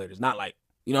about hours later. It's not like,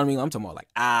 you know what I mean? I'm talking about like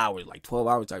hours, like 12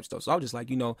 hours type stuff. So I was just like,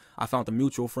 you know, I found the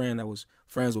mutual friend that was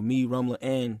friends with me, Rumla,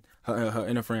 and her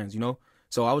and her friends, you know?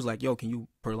 So I was like, yo, can you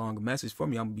prolong a message for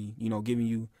me? I'm gonna be, you know, giving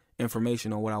you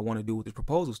information on what I want to do with the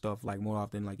proposal stuff, like more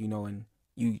often, like, you know, and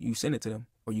you send it to them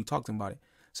or you talk to them about it.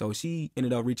 So she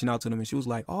ended up reaching out to them, and she was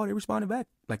like, oh, they responded back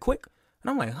like quick. And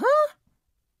I'm like, huh?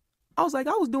 I was like,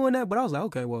 I was doing that, but I was like,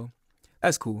 okay, well,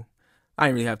 that's cool. I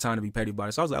didn't really have time to be petty about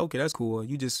it. So I was like, okay, that's cool.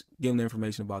 You just give them the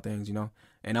information about things, you know,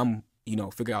 and I'm, you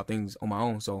know, figure out things on my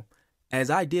own. So as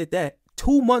I did that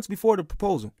 2 months before the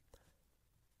proposal,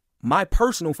 my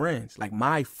personal friends, like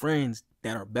my friends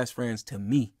that are best friends to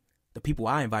me, the people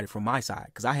I invited from my side,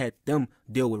 because I had them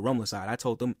deal with Rumla's side. I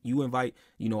told them, you invite,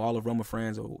 you know, all of Rumla's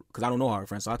friends, because I don't know all her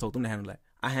friends, so I told them to handle that.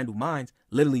 I handled mine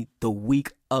literally the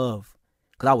week of,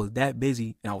 because I was that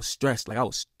busy and I was stressed. Like, I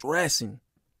was stressing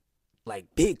like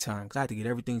big time, because I had to get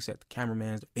everything set, the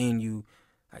cameramans, the venue,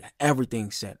 like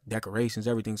everything set, decorations,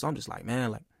 everything. So I'm just like,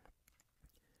 man,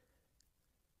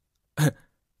 like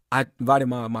I invited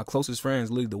my closest friends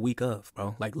literally the week of,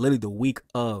 bro. Like literally the week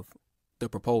of the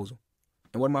proposal.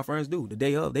 And what did my friends do? The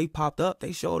day of, they popped up,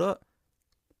 they showed up.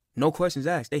 No questions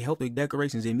asked. They helped with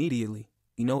decorations immediately.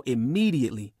 You know,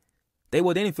 immediately. They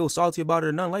didn't feel salty about it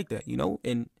or nothing like that, you know?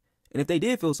 And if they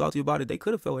did feel salty about it, they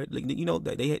could have felt it, like, you know,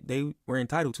 that they were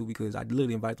entitled to, because I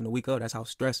literally invited them the week of. That's how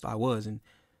stressed I was and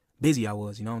busy I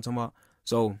was, you know what I'm talking about?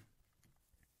 So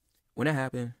when that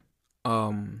happened,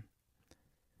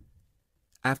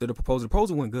 after the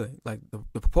proposal went good. Like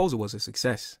the proposal was a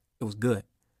success. It was good.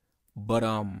 But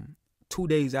 2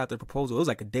 days after the proposal, it was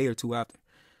like a day or two after,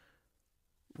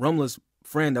 Rumla's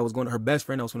friend that was her best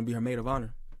friend that was going to be her maid of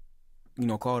honor, you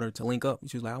know, called her to link up.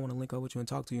 She was like, I want to link up with you and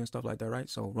talk to you and stuff like that, right?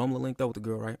 So Rumla linked up with the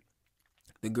girl, right?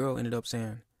 The girl ended up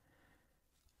saying,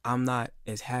 I'm not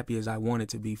as happy as I wanted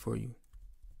to be for you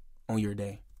on your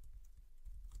day.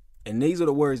 And these are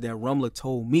the words that Rumla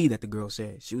told me that the girl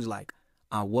said. She was like,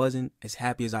 I wasn't as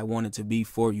happy as I wanted to be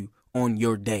for you on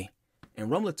your day. And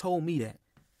Rumla told me that.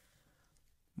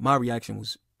 My reaction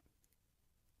was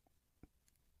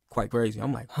quite crazy.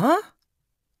 I'm like, huh?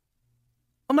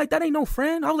 I'm like, that ain't no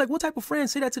friend. I was like, what type of friend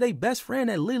say that to their best friend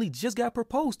that literally just got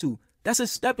proposed to? That's a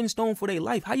stepping stone for their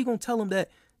life. How you gonna tell them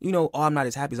that, you know, oh, I'm not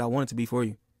as happy as I wanted to be for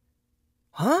you?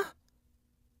 Huh?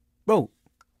 Bro,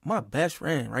 my best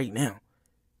friend right now,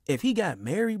 if he got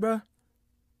married, bro,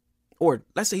 or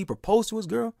let's say he proposed to his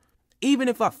girl, even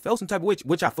if I felt some type of way,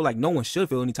 which I feel like no one should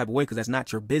feel any type of way because that's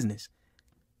not your business,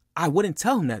 I wouldn't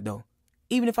tell him that though.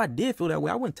 Even if I did feel that way,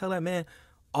 I wouldn't tell that man,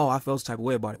 oh, I felt some type of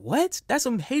way about it. What? That's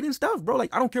some hating stuff, bro.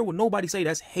 Like, I don't care what nobody say.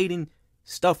 That's hating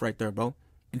stuff right there, bro.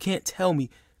 You can't tell me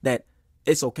that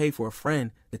it's okay for a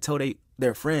friend to tell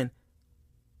their friend,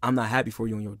 I'm not happy for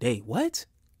you on your day. What?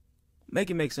 Make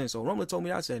it make sense. So Rumla told me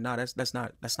that. I said, nah, that's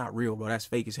not real, bro. That's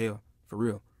fake as hell. For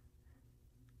real.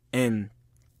 And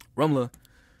Rumla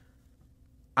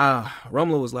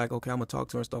was like, okay, I'm gonna talk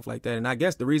to her and stuff like that. And I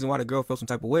guess the reason why the girl felt some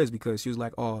type of way is because she was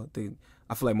like, oh,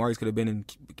 I feel like Marius could have been in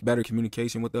better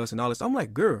communication with us and all this. I'm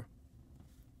like, girl,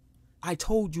 I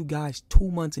told you guys 2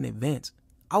 months in advance.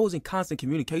 I was in constant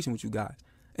communication with you guys.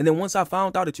 And then once I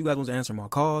found out that you guys wasn't answering my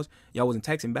calls, y'all wasn't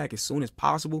texting back as soon as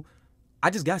possible, I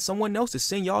just got someone else to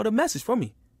send y'all the message for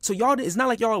me. So y'all, it's not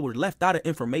like y'all were left out of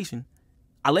information.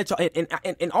 I let y'all,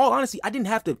 and in all honesty, I didn't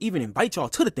have to even invite y'all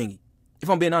to the thingy. If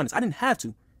I'm being honest, I didn't have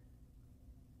to.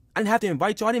 I didn't have to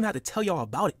invite y'all. I didn't have to tell y'all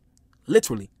about it.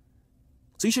 Literally.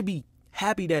 So you should be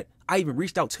happy that I even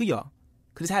reached out to y'all.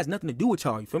 Because it has nothing to do with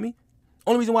y'all. You feel me?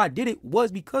 Only reason why I did it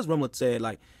was because Rumla said,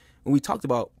 like, when we talked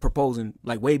about proposing,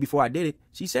 like, way before I did it,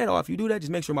 she said, oh, if you do that,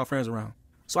 just make sure my friend's around.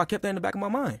 So I kept that in the back of my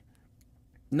mind.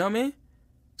 You know what I mean?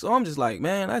 So I'm just like,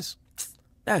 man,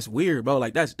 that's weird, bro.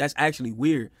 Like, that's actually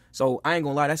weird. So I ain't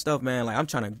gonna lie, that stuff, man, like, I'm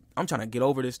trying to get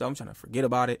over this stuff. I'm trying to forget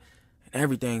about it and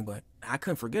everything, but I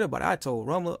couldn't forget about it. I told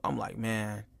Rumla, I'm like,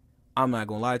 man, I'm not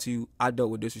gonna lie to you. I dealt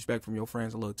with disrespect from your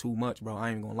friends a little too much, bro. I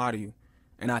ain't gonna lie to you.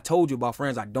 And I told you about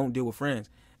friends. I don't deal with friends.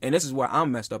 And this is where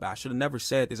I'm messed up. I should have never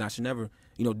said this. I should never,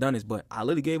 done this. But I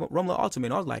literally gave Rumla an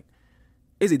ultimatum. I was like,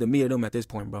 it's either me or them at this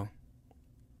point, bro.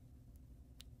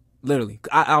 Literally.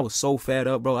 I was so fed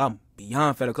up, bro. I'm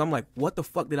beyond fed up. Because I'm like, what the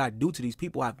fuck did I do to these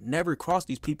people? I've never crossed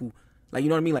these people. Like, you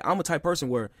know what I mean? Like, I'm a type person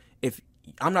where if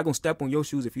I'm not going to step on your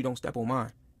shoes if you don't step on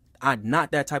mine. I'm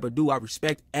not that type of dude. I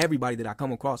respect everybody that I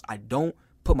come across. I don't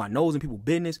put my nose in people's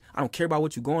business. I don't care about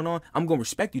what you're going on. I'm going to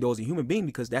respect you, though, as a human being,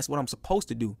 because that's what I'm supposed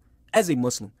to do as a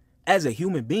Muslim, as a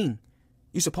human being.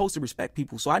 You're supposed to respect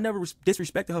people. So I never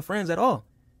disrespected her friends at all.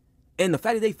 And the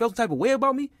fact that they felt some type of way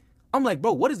about me, I'm like,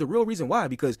 bro, what is the real reason why?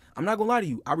 Because I'm not going to lie to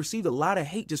you. I received a lot of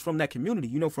hate just from that community,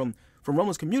 from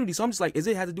Rumla's community. So I'm just like, is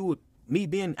it have to do with me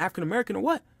being African-American or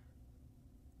what?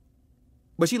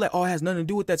 But she like, oh, it has nothing to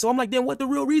do with that. So I'm like, then what the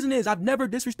real reason is? I've never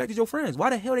disrespected your friends.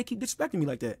 Why the hell they keep disrespecting me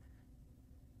like that?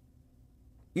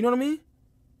 You know what I mean?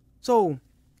 So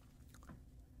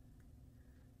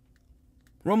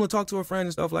Rumla talked to her friends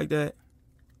and stuff like that.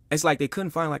 It's like they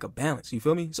couldn't find like a balance. You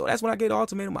feel me? So that's when I gave the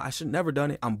ultimatum. I should never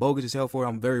done it. I'm bogus as hell for it.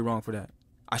 I'm very wrong for that.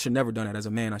 I should never done that. As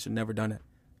a man, I should never done that.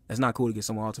 That's not cool to get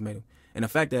someone ultimatum. And the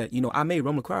fact that, I made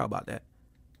Rumla cry about that.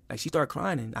 Like, she started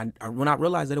crying. And when I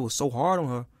realized that it was so hard on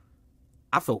her,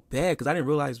 I felt bad because I didn't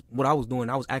realize what I was doing.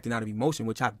 I was acting out of emotion,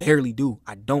 which I barely do.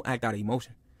 I don't act out of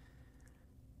emotion.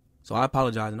 So I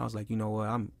apologized, and I was like, you know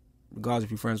what? Regardless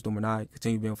if you're friends with them or not,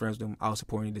 continue being friends with them. I'll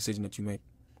support any decision that you make.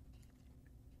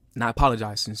 And I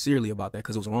apologize sincerely about that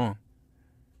because it was wrong.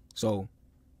 So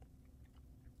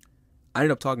I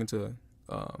ended up talking to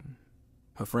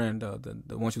her friend,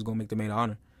 the one she was going to make the maid of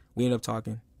honor. We ended up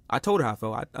talking. I told her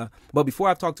how I felt. But before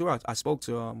I talked to her, I spoke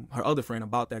to her other friend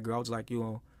about that girl. I was like,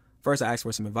 first I asked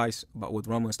for some advice about with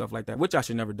Rumla and stuff like that, which I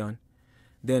should never done.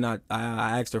 Then I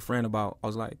asked her friend about, I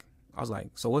was like,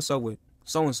 so what's up with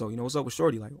so-and-so? What's up with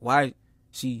Shorty? Like, why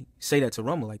she say that to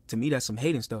Rumla? Like, to me, that's some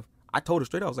hating stuff. I told her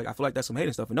straight up, I was like, I feel like that's some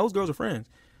hating stuff. And those girls are friends.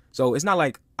 So it's not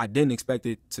like I didn't expect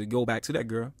it to go back to that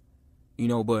girl,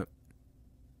 but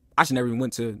I should never even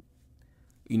went to,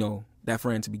 that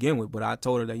friend to begin with. But I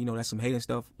told her that, that's some hating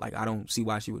stuff. Like, I don't see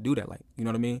why she would do that. Like, you know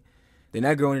what I mean? Then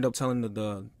that girl ended up telling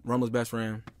the Rumla's best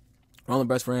friend. Rumla's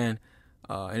best friend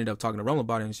ended up talking to Rumla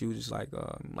about it, and she was just like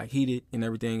heated and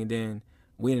everything. And then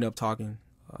we ended up talking.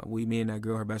 Me and that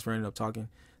girl, her best friend, ended up talking.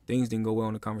 Things didn't go well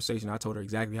in the conversation. I told her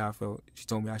exactly how I felt. She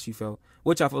told me how she felt,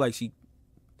 which I feel like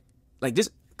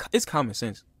it's common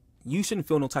sense. You shouldn't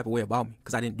feel no type of way about me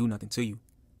because I didn't do nothing to you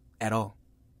at all.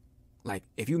 Like,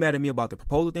 if you mad at me about the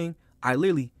proposal thing, I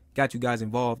literally got you guys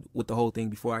involved with the whole thing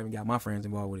before I even got my friends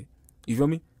involved with it. You feel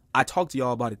me? I talked to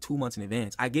y'all about it 2 months in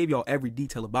advance. I gave y'all every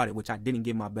detail about it, which I didn't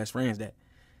give my best friends that.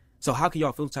 So how can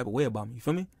y'all feel the type of way about me? You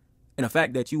feel me? And the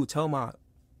fact that you would tell my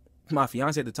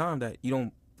fiance at the time that you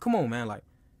don't, come on, man, like,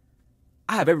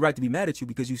 I have every right to be mad at you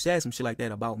because you said some shit like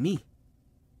that about me.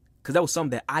 Because that was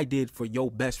something that I did for your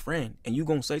best friend. And you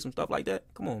gonna say some stuff like that?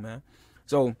 Come on, man.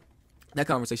 So that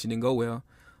conversation didn't go well.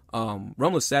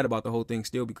 Rumla's sad about the whole thing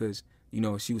still because,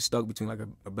 she was stuck between like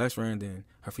her best friend and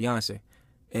her fiance.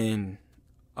 And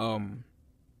the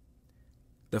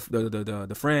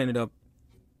friend ended up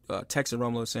texting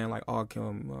Rumla saying like, oh,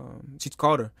 she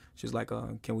called her. She was like,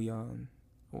 can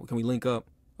we link up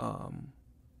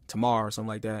tomorrow or something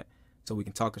like that so we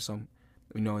can talk or something,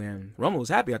 and Rumla was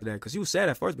happy after that because she was sad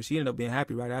at first, but she ended up being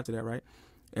happy right after that, right?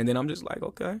 And then I'm just like,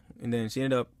 okay. And then she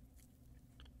ended up,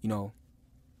 I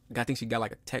think she got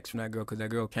like a text from that girl because that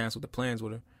girl canceled the plans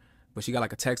with her, but she got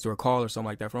like a text or a call or something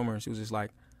like that from her, and she was just like,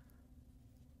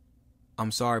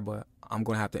 I'm sorry, but I'm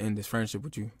going to have to end this friendship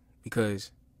with you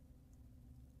because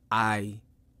I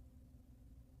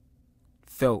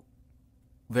felt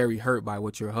very hurt by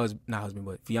what your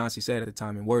fiance said at the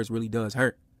time, and words really does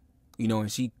hurt,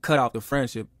 and she cut out the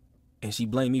friendship and she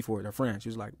blamed me for it, her friend. She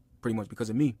was like, pretty much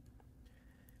because of me.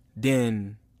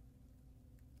 Then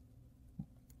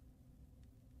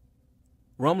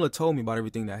Rumla told me about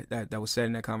everything that was said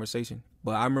in that conversation,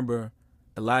 but I remember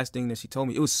the last thing that she told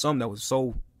me, it was something that was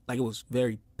so, like, it was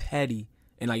very petty,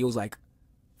 and like, it was like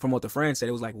from what the friend said,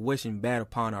 it was like wishing bad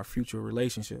upon our future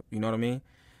relationship. You know what I mean?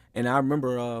 And I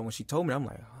remember when she told me, I'm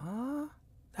like, huh?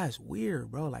 That's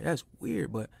weird, bro. Like, that's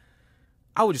weird. But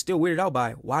I was just still weirded out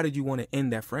by, why did you want to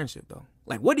end that friendship, though?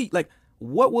 Like,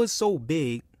 what was so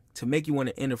big to make you want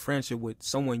to end a friendship with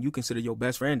someone you consider your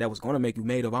best friend that was going to make you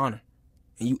maid of honor?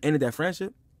 And you ended that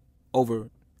friendship over,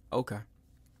 okay.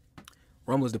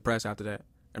 Rumla was depressed after that.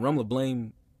 And Rumla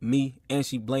blamed me, and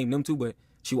she blamed them too, but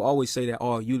she would always say that,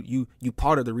 oh, you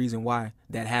part of the reason why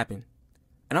that happened.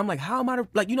 And I'm like, how am I,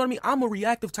 like, you know what I mean? I'm a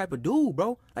reactive type of dude,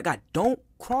 bro. Like, I don't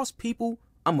cross people.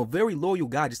 I'm a very loyal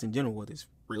guy just in general, whether it's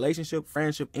relationship,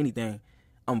 friendship, anything.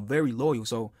 I'm very loyal.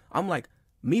 So I'm like,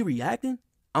 me reacting,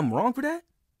 I'm wrong for that?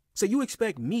 So you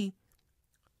expect me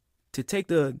to take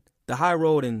the high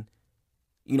road and,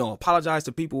 you know, apologize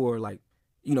to people or, like,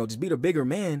 you know, just be the bigger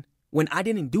man when I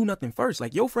didn't do nothing first?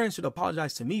 Like, your friends should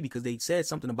apologize to me because they said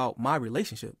something about my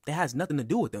relationship that has nothing to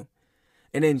do with them.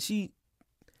 And then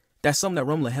that's something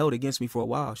that Rumla held against me for a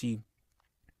while. She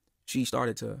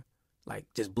started to, like,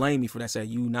 just blame me for that. Said,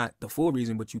 you not the full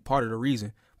reason, but you part of the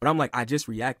reason. But I'm like, I just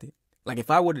reacted. Like,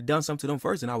 if I would have done something to them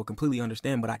first, then I would completely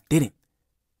understand, but I didn't.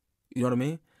 You know what I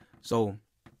mean? So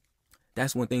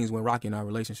that's when things went rocky in our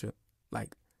relationship.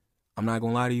 Like, I'm not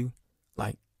gonna lie to you.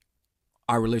 Like,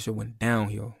 our relationship went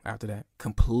downhill after that.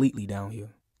 Completely downhill.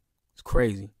 It's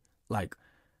crazy. Like,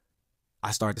 I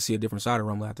started to see a different side of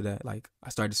Rumble after that. Like, I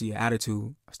started to see her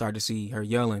attitude. I started to see her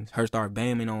yelling. Her start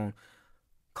banging on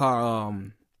car.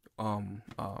 I'm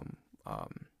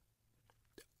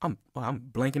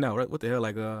blanking out. Right? What the hell?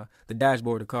 Like, the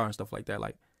dashboard of the car and stuff like that.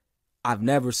 Like, I've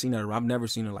never seen her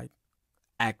like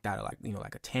act out of, like, you know,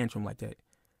 like a tantrum like that.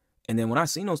 And then when I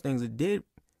seen those things, it did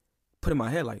put in my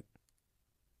head, like,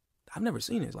 I've never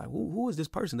seen this. Like, who is this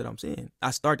person that I'm seeing? I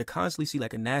started to constantly see,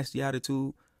 like, a nasty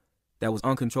attitude that was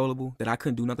uncontrollable, that I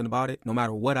couldn't do nothing about it. No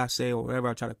matter what I say or whatever,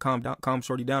 I try to calm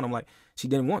Shorty down. I'm like, she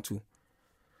didn't want to.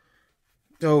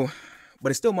 So,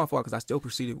 but it's still my fault because I still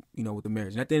proceeded, you know, with the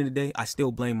marriage. And at the end of the day, I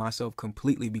still blame myself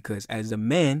completely because as a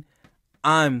man,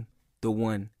 I'm the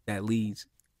one that leads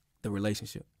the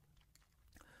relationship.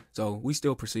 So we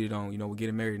still proceeded on, you know, we're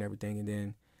getting married and everything. And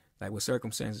then, like, with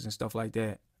circumstances and stuff like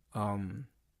that,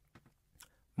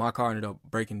 my car ended up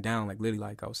breaking down, like, literally,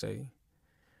 like, I would say,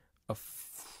 a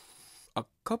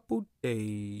couple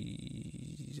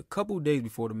days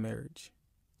before the marriage.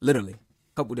 Literally,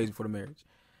 a couple days before the marriage.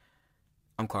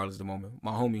 I'm carless at the moment.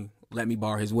 My homie let me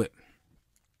borrow his whip.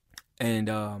 And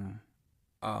I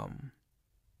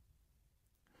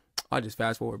just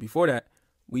fast forward. Before that,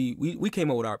 we came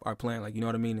up with our plan, like, you know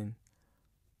what I mean? And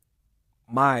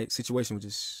my situation was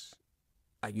just,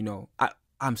 like, you know,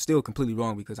 I'm still completely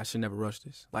wrong because I should never rush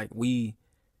this. Like, we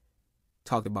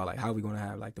talked about, like, how we gonna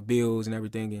have, like, the bills and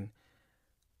everything. And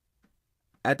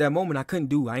at that moment, I couldn't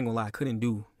do,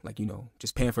 like, you know,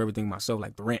 just paying for everything myself,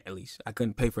 like the rent at least. I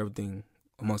couldn't pay for everything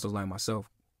amongst those lines myself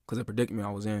because of the predicament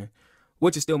I was in,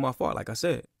 which is still my fault. Like I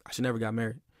said, I should never got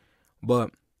married.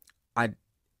 But I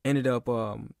ended up,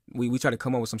 we tried to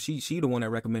come up with some, she the one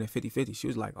that recommended 50-50. She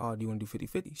was like, oh, do you want to do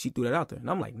 50-50? She threw that out there. And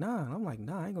I'm like, nah, I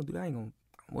ain't gonna do that. I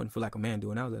wouldn't feel like a man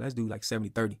doing that. I was like, let's do like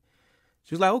 70-30.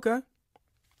 She was like, okay.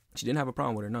 She didn't have a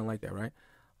problem with it, nothing like that, right?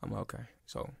 I'm like, okay.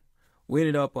 So we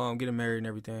ended up getting married and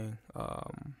everything.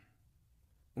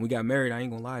 When we got married, I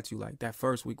ain't gonna lie to you, like, that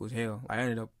first week was hell. I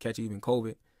ended up catching even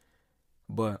COVID.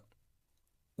 But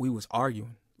we was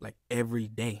arguing, like, every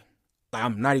day. Like,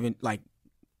 I'm not even, like,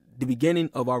 the beginning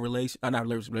of our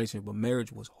relationship, but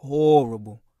marriage was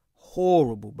horrible.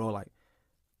 Horrible, bro. Like,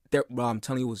 bro, I'm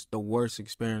telling you, it was the worst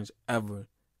experience ever.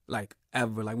 Like,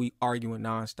 ever. Like, we arguing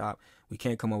nonstop. We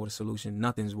can't come up with a solution.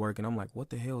 Nothing's working. I'm like, what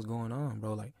the hell is going on,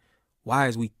 bro? Like, why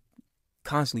is we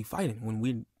constantly fighting when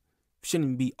we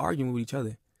shouldn't be arguing with each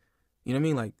other? You know what I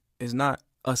mean? Like, it's not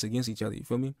us against each other, you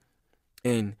feel me?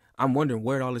 And I'm wondering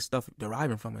where all this stuff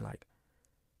deriving from. And, like,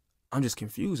 I'm just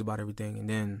confused about everything. And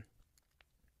then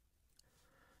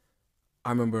I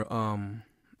remember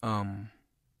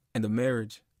in the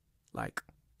marriage, like,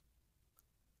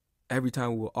 every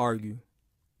time we would argue,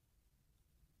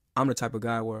 I'm the type of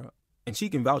guy where, and she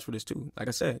can vouch for this too, like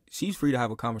I said, she's free to have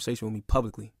a conversation with me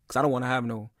publicly, because I don't want to have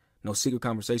no secret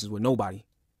conversations with nobody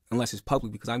unless it's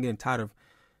public, because I'm getting tired of,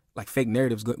 like, fake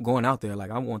narratives going out there.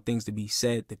 Like, I want things to be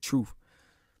said, the truth.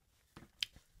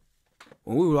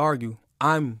 When we would argue,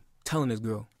 I'm telling this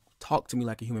girl, talk to me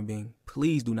like a human being.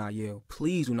 Please do not yell.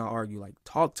 Please do not argue. Like,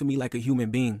 talk to me like a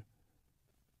human being.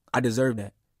 I deserve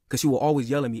that. Because she will always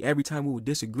yell at me every time we would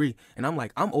disagree. And I'm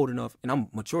like, I'm old enough and I'm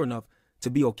mature enough to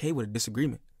be okay with a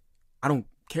disagreement. I don't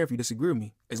care if you disagree with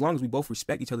me. As long as we both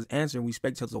respect each other's answer and we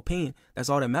respect each other's opinion, that's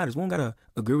all that matters. We don't got to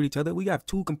agree with each other. We got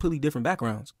two completely different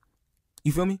backgrounds.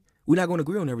 You feel me? We're not going to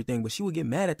agree on everything, but she would get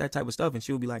mad at that type of stuff, and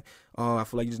she would be like, oh, I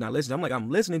feel like you're just not listening. I'm like, I'm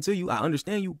listening to you. I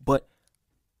understand you, but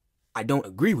I don't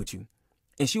agree with you.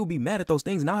 And she would be mad at those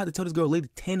things. And I had to tell this girl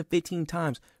literally 10 to 15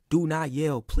 times, do not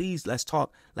yell. Please, let's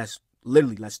talk. Let's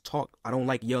talk. I don't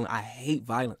like yelling. I hate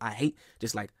violence. I hate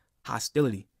just like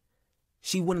hostility.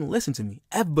 She wouldn't listen to me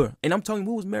ever. And I'm telling you,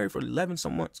 we was married for 11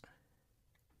 some months.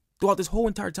 Throughout this whole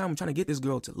entire time, I'm trying to get this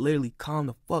girl to literally calm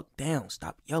the fuck down.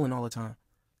 Stop yelling all the time.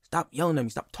 Stop yelling at me.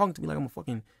 Stop talking to me like I'm a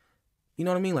fucking, you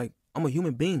know what I mean? Like I'm a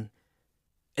human being.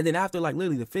 And then after like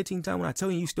literally the 15th time when I tell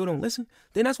you still don't listen,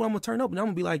 then that's when I'm going to turn up and I'm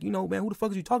going to be like, you know, man, who the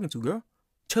fuck is you talking to, girl?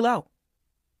 Chill out.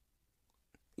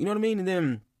 You know what I mean? And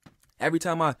then every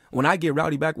time when I get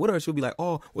rowdy back with her, she'll be like,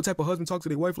 oh, what type of husband talks to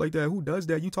their wife like that? Who does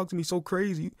that? You talk to me so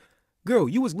crazy. Girl,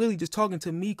 you was literally just talking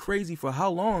to me crazy for how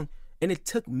long? And it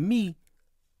took me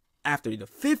after the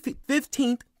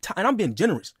 15th time, and I'm being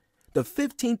generous, the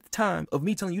 15th time of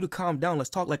me telling you to calm down, let's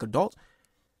talk like adults.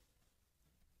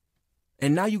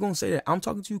 And now you gonna say that I'm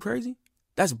talking to you crazy?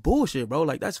 That's bullshit, bro.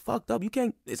 Like, that's fucked up. You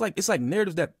can't, it's like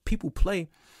narratives that people play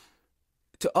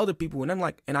to other people. And I'm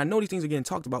like, and I know these things are getting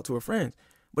talked about to her friends,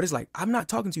 but it's like, I'm not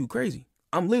talking to you crazy.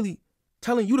 I'm literally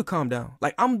telling you to calm down.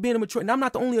 Like, I'm being a mature, and I'm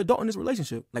not the only adult in this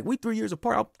relationship. Like, we 3 years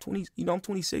apart. I'm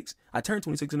 26. I turned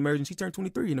 26 in the marriage, and she turned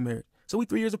 23 in the marriage. So we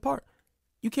 3 years apart.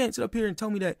 You can't sit up here and tell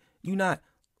me that you're not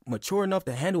mature enough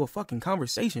to handle a fucking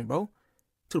conversation, bro.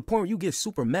 To the point where you get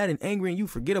super mad and angry and you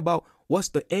forget about what's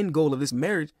the end goal of this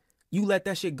marriage. You let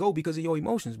that shit go because of your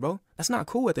emotions, bro. That's not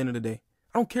cool at the end of the day.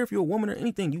 I don't care if you're a woman or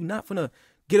anything. You're not finna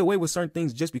get away with certain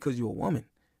things just because you're a woman.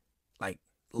 Like,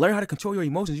 learn how to control your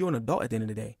emotions. You're an adult at the end of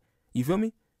the day. You feel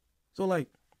me? So, like,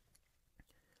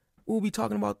 we'll be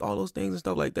talking about all those things and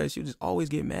stuff like that. She'll just always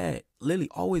get mad. Literally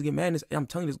always get mad. And I'm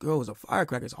telling you, this girl is a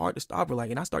firecracker. It's hard to stop her.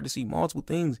 Like, and I start to see multiple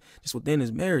things just within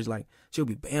this marriage. Like, she'll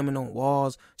be bamming on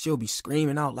walls. She'll be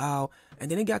screaming out loud. And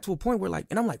then it got to a point where, like,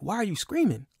 and I'm like, why are you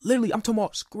screaming? Literally, I'm talking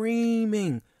about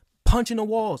screaming, punching the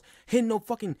walls, hitting no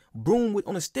fucking broom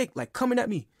on a stick, like, coming at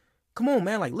me. Come on,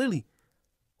 man. Like, literally,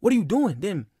 what are you doing?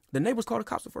 Then the neighbors called the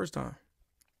cops the first time.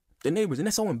 The neighbors. And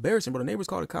that's so embarrassing, bro. The neighbors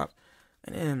called the cops.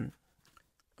 And then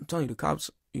I'm telling you, the cops,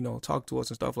 you know, talk to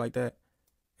us and stuff like that.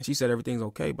 And she said everything's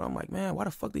okay. But I'm like, man, why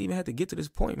the fuck they even had to get to this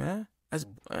point, man? That's,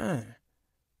 man.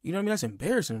 You know what I mean? That's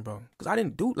embarrassing, bro. Because I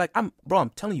didn't do, like, I'm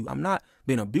telling you, I'm not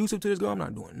being abusive to this girl. I'm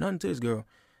not doing nothing to this girl.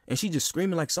 And she just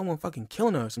screaming like someone fucking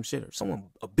killing her or some shit. Or someone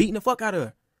beating the fuck out of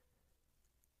her.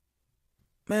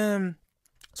 Man.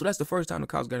 So that's the first time the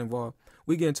cops got involved.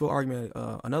 We get into an argument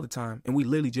another time. And we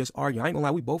literally just argue. I ain't gonna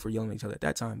lie, we both were yelling at each other at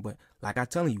that time. But like I'm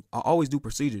telling you, I always do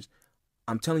procedures.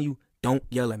 I'm telling you, don't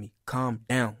yell at me. Calm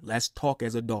down. Let's talk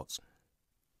as adults.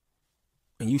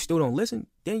 And you still don't listen,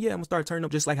 then yeah, I'm going to start turning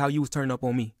up just like how you was turning up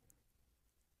on me.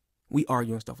 We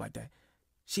argue and stuff like that.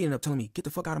 She ended up telling me, get the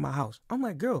fuck out of my house. I'm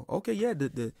like, girl, okay, yeah,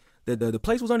 the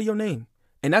place was under your name.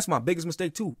 And that's my biggest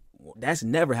mistake too. That's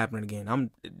never happening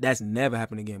again. That's never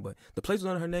happening again. But the place was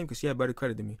under her name because she had better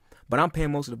credit than me. But I'm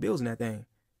paying most of the bills in that thing.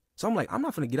 So I'm like, I'm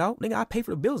not finna get out. Nigga, I pay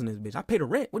for the bills in this bitch. I pay the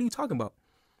rent. What are you talking about?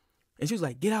 And she was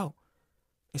like, get out.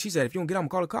 And she said, if you don't get out, I'm gonna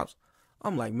call the cops.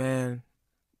 I'm like, man,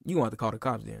 you gonna have to call the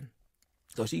cops then.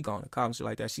 So she called the cops and shit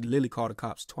like that. She literally called the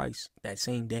cops twice that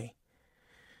same day.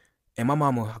 And my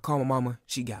mama, I called my mama.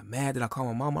 She got mad that I called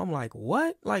my mama. I'm like,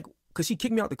 what? Like, because she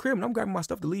kicked me out the crib and I'm grabbing my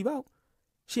stuff to leave out.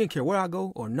 She didn't care where I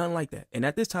go or nothing like that. And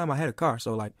at this time, I had a car.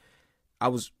 So, like, I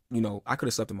was, you know, I could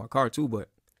have slept in my car too. But,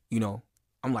 you know,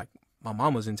 I'm like, my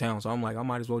mama's in town. So I'm like, I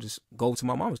might as well just go to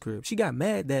my mama's crib. She got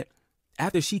mad that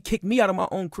after she kicked me out of my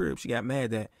own crib, she got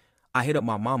mad that I hit up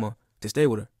my mama to stay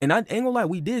with her. And I ain't gonna lie,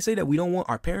 we did say that we don't want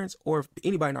our parents or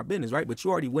anybody in our business, right? But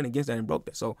you already went against that and broke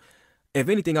that. So if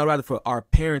anything, I'd rather for our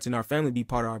parents and our family be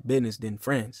part of our business than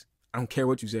friends. I don't care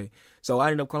what you say. So I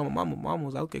ended up calling my mama. Mama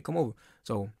was like, okay, come over.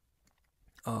 So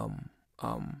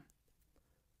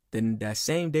then that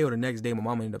same day or the next day, my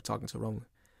mama ended up talking to Roma.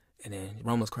 And then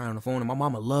Roma was crying on the phone. And my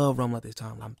mama loved Roma at this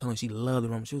time. I'm telling you, she loved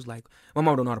Roma. She was like, my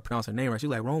mama don't know how to pronounce her name right. She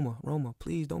was like, Roma,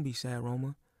 please don't be sad,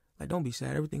 Roma. Like, don't be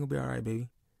sad. Everything will be all right, baby.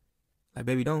 Like,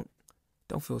 baby, don't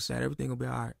feel sad. Everything will be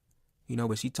all right. You know,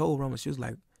 but she told Roma, she was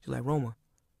like, Roma,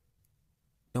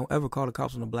 don't ever call the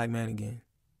cops on a black man again.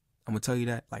 I'm going to tell you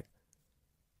that. Like,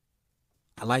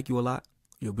 I like you a lot.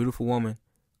 You're a beautiful woman.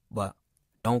 But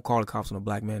don't call the cops on a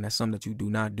black man. That's something that you do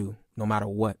not do, no matter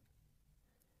what.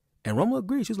 And Roma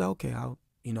agreed. She was like, okay, I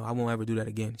won't ever do that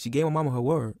again. She gave my mama her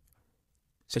word.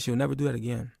 Said she'll never do that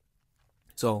again.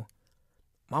 So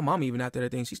my mama, even after that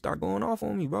thing, she started going off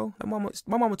on me, bro. My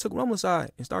mama took Roma's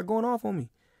side and started going off on me.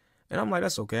 And I'm like,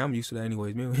 that's okay. I'm used to that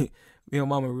anyways. Me and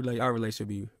mama, our relationship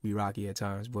be rocky at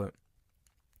times. But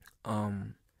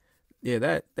yeah,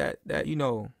 that that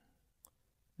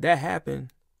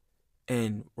happened,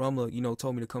 and Rumla,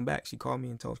 told me to come back. She called me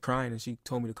and told crying, and she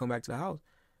told me to come back to the house.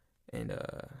 And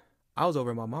I was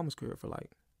over at my mama's crib for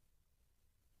like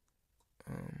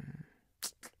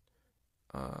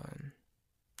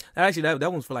actually that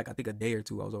one was for like I think a day or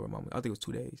two. I was over at mama. I think it was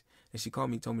 2 days. And she called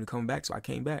me, told me to come back, so I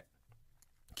came back.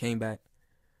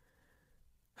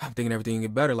 I'm thinking everything would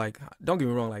get better. Like, don't get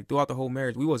me wrong, like throughout the whole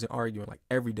marriage, we wasn't arguing like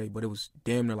every day, but it was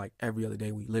damn near like every other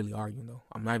day we literally arguing though.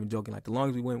 I'm not even joking. Like the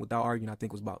longest we went without arguing, I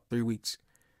think was about 3 weeks.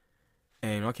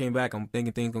 And when I came back, I'm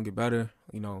thinking things gonna get better.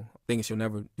 Thinking she'll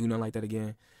never do nothing like that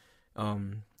again.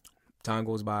 Time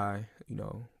goes by,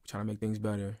 trying to make things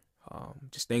better.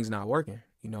 Just things not working.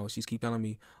 She's keep telling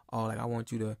me, oh, like I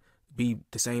want you to be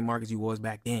the same Mark as you was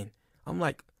back then. I'm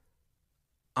like,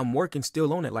 I'm working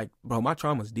still on it. Like, bro, my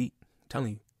trauma's deep. I'm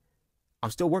telling you. I'm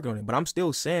still working on it, but I'm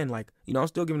still saying like, I'm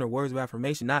still giving her words of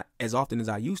affirmation, not as often as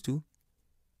I used to.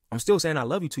 I'm still saying I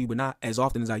love you to you, but not as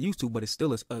often as I used to. But it's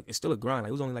still a grind. Like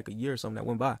it was only like a year or something that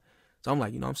went by. So I'm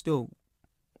like, I'm still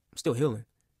healing,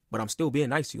 but I'm still being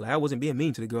nice to you. Like I wasn't being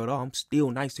mean to the girl at all. I'm still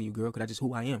nice to you, girl, because that's just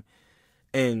who I am.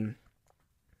 And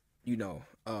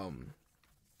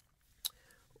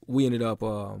we ended up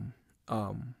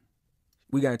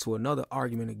we got into another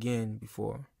argument again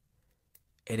before,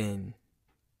 and then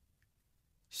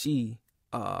she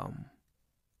when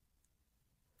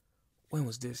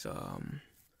was this?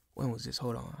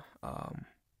 Hold on.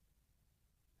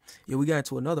 Yeah, we got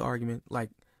into another argument.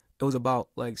 Like it was about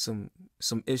like some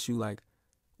issue like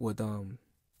with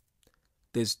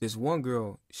this one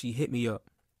girl. She hit me up,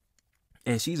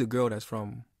 and she's a girl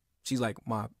she's like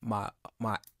my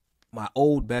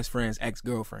old best friend's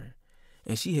ex-girlfriend,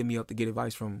 and she hit me up to get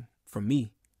advice from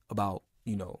me about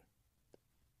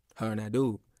her and that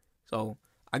dude. So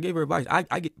I gave her advice.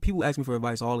 I get people ask me for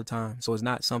advice all the time, so it's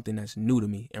not something that's new to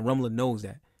me. And Rumla knows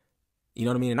that. You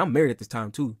know what I mean? And I'm married at this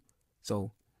time too.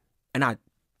 So, and I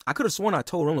could have sworn I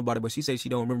told Rumla about it, but she said she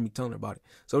don't remember me telling her about it.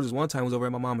 So this one time I was over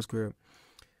at my mama's crib.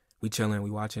 We chilling,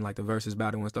 we watching like the versus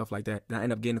battle and stuff like that. And I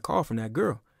ended up getting a call from that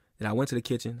girl. And I went to the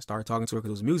kitchen, started talking to her because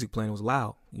there was music playing. It was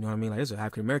loud. You know what I mean? Like it's an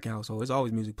African American household. There's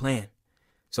always music playing.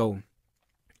 So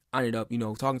I ended up,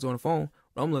 talking to her on the phone.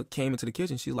 Rumla came into the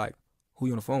kitchen. She's like, "Who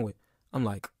you on the phone with?" I'm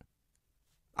like,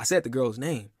 I said the girl's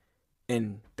name,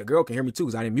 and the girl can hear me too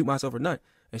because I didn't mute myself or nothing.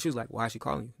 And she was like, "Why is she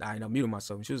calling you?" I ended up muting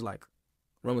myself, and she was like,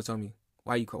 Rumla told me,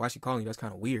 why is she calling you? That's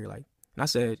kind of weird. Like, and I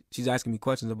said, she's asking me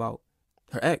questions about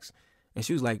her ex, and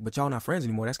she was like, "But y'all not friends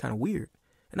anymore. That's kind of weird."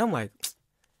 And I'm like,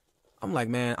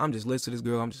 man, I'm just listening to this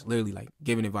girl. I'm just literally like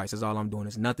giving advice. That's all I'm doing.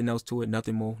 There's nothing else to it.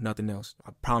 Nothing more. Nothing else.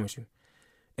 I promise you.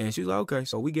 And she was like, okay.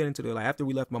 So we get into like after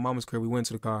we left my mama's crib, we went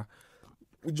to the car.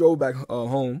 We drove back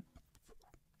home.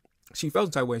 She felt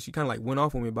some type of way. She kind of like went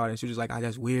off on me about it. And she was just like,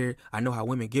 that's weird. I know how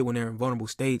women get when they're in vulnerable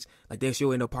states. Like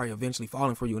she'll end up probably eventually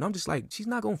falling for you. And I'm just like, she's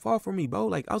not going to fall for me, bro.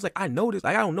 Like, I was like, I know this.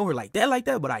 Like, I don't know her like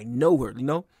that, but I know her,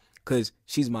 because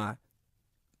she's my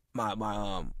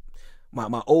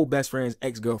old best friend's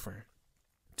ex-girlfriend.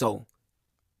 So,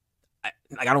 I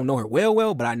don't know her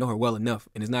well, but I know her well enough.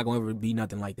 And it's not going to ever be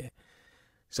nothing like that.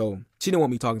 So, she didn't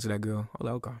want me talking to that girl. I was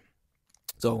like, okay.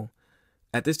 So,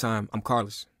 at this time, I'm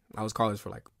carless. I was carless for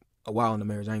like a while in the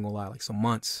marriage. I ain't gonna lie, like some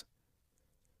months.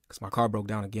 Because my car broke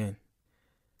down again.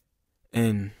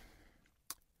 And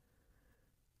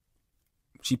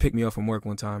she picked me up from work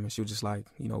one time. And she was just like,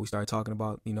 we started talking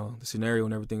about, the scenario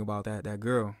and everything about that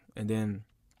girl. And then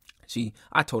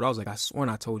I was like, I sworn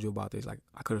I told you about this. Like,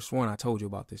 I could have sworn I told you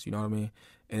about this. You know what I mean?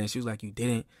 And then she was like, you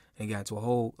didn't. And got into a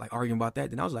whole, like, argument about that.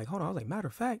 Then I was like, hold on. I was like, matter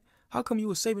of fact, how come you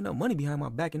was saving up money behind my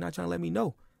back and not trying to let me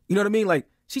know? You know what I mean? Like,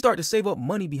 she started to save up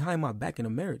money behind my back in a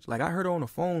marriage. Like, I heard her on the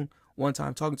phone one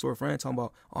time talking to her friend, talking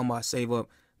about, I'm going to save up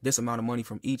this amount of money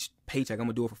from each paycheck. I'm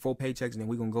going to do it for 4 paychecks, and then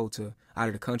we're going to go to out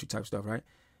of the country type stuff, right?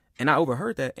 And I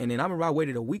overheard that, and then I remember I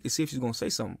waited a week to see if she was going to say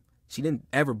something. She didn't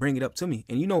ever bring it up to me.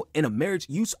 And in a marriage,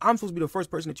 I'm supposed to be the first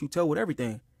person that you tell with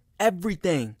everything.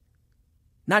 Everything.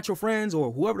 Not your friends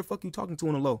or whoever the fuck you talking to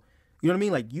on the low. You know what I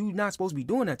mean? Like, you not supposed to be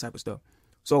doing that type of stuff.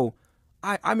 So,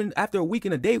 I mean, after a week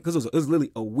and a day, because it was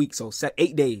literally a week, so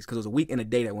 8 days, because it was a week and a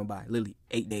day that went by. Literally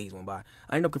 8 days went by.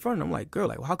 I ended up confronting her. I'm like, girl,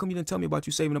 like, well, how come you didn't tell me about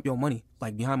you saving up your money,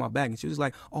 like, behind my back? And she was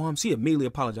like, she immediately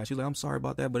apologized. She was like, I'm sorry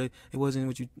about that, but it wasn't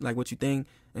what you think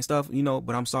and stuff,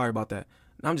 but I'm sorry about that.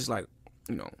 And I'm just like,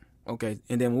 okay.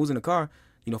 And then when we was in the car,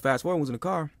 fast forward, we was in the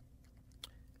car,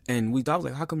 and I was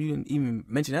like, how come you didn't even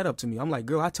mention that up to me? I'm like,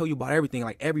 girl, I tell you about everything.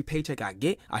 Like, every paycheck I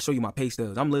get, I show you my pay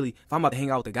stubs. I'm literally, if I'm about to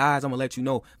hang out with the guys, I'm gonna let you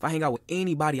know. If I hang out with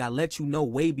anybody, I let you know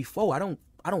way before. I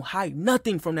don't hide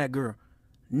nothing from that girl.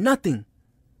 Nothing.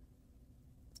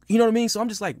 You know what I mean? So I'm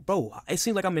just like, bro, it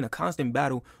seems like I'm in a constant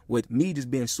battle with me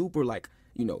just being super like,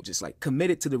 you know, just like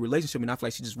committed to the relationship, and I feel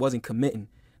like she just wasn't committing.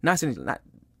 Not saying not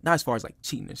as far as like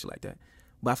cheating and shit like that,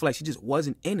 but I feel like she just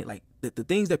wasn't in it. Like the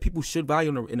things that people should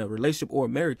value in a relationship or a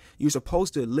marriage, you're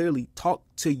supposed to literally talk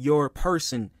to your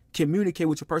person, communicate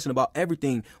with your person about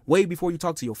everything way before you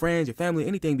talk to your friends, your family,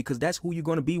 anything, because that's who you're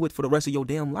going to be with for the rest of your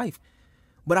damn life.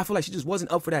 But I feel like she just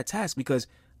wasn't up for that task, because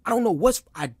I don't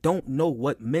know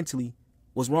what mentally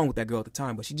was wrong with that girl at the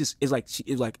time, but she was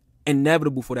like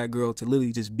inevitable for that girl to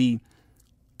literally just be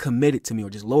committed to me or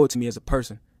just loyal to me as a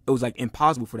person. It was like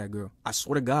impossible for that girl. I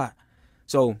swear to God.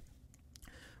 So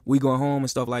we going home and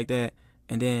stuff like that,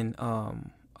 and then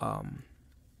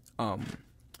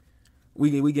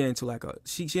we get into like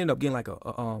she ended up getting like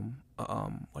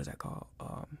what is that called?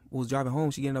 Was driving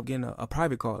home. She ended up getting a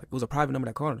private call. It was a private number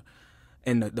that called her.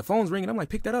 And the phone's ringing. I'm like,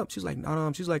 pick that up. She's like,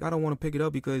 she's like, I don't want to pick it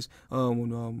up because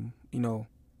when you know,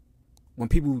 when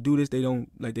people do this, they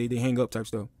don't like they hang up type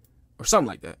stuff or something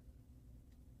like that.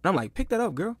 And I'm like, pick that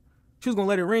up, girl. She was gonna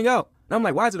let it ring out. And I'm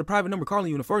like, why is it a private number calling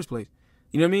you in the first place?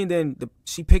 You know what I mean? Then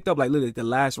she picked up, like literally the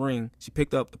last ring. She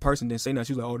picked up, the person didn't say nothing.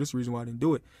 She was like, oh, this is the reason why I didn't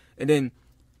do it. And then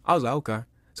I was like, okay.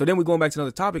 So then we going back to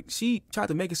another topic. She tried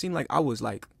to make it seem like I was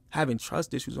like having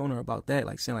trust issues on her about that,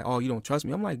 like saying like, oh, you don't trust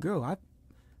me. I'm like, girl, I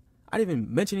didn't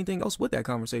even mention anything else with that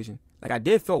conversation. Like I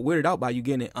did felt weirded out by you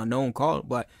getting an unknown call,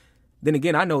 but then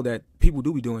again, I know that people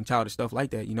do be doing childish stuff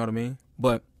like that. You know what I mean?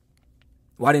 But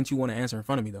why didn't you want to answer in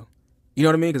front of me though? You know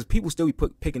what I mean? Because people still be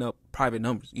picking up private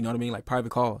numbers. You know what I mean? Like private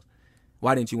calls.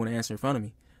 Why didn't you want to answer in front of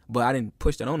me? But I didn't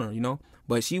push that on her, you know.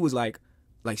 But she was like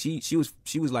she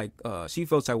was like she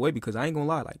felt that way, because I ain't gonna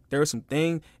lie, like there was some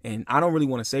thing, and I don't really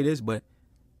want to say this, but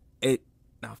I'm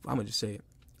gonna just say it.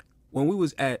 When we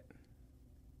was at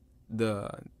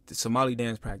the Somali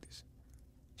dance practice,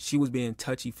 she was being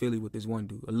touchy-feely with this one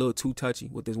dude, a little too touchy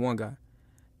with this one guy.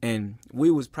 And we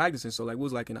was practicing, so like we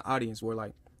was like in the audience where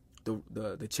like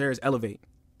the chairs elevate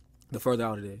the further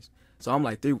out it is. So I'm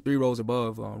like three rows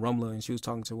above Rumla, and she was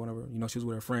talking to one of her, you know, she was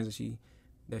with her friends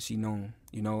that she known,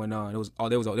 you know, and there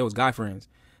was guy friends.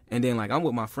 And then like I'm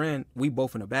with my friend, we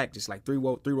both in the back, just like three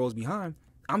rows behind.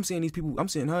 I'm seeing these people, I'm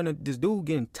seeing her and this dude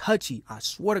getting touchy. I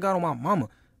swear to God on my mama,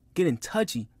 getting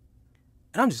touchy.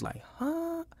 And I'm just like,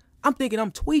 huh? I'm thinking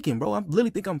I'm tweaking, bro. I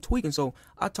literally think I'm tweaking. So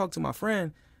I talked to my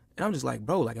friend, and I'm just like,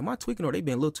 bro, like, am I tweaking, or they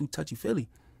being a little too touchy-feely?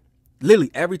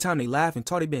 Literally, every time they laugh and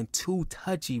talk, they been too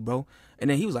touchy, bro. And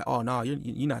then he was like, oh, no,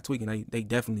 you're not tweaking. They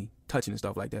definitely touching and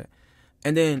stuff like that.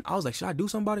 And then I was like, should I do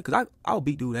something about it? Because I'll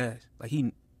beat dude ass. Like,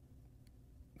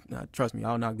 trust me,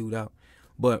 I'll knock dude out.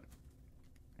 But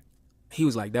he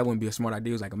was like, that wouldn't be a smart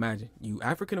idea. He was like, imagine, you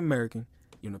African-American,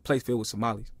 you're in a place filled with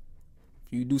Somalis.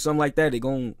 If you do something like that, they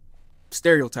going to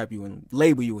stereotype you and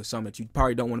label you as something that you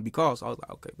probably don't want to be called. So I was like,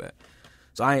 okay, bet.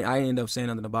 So I ended up saying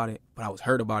nothing about it, but I was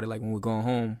hurt about it. Like when we were going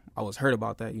home, I was hurt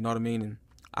about that. You know what I mean? And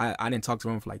I didn't talk to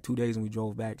her for like 2 days, and we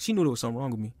drove back. She knew there was something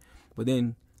wrong with me. But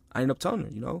then I ended up telling her,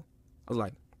 you know, I was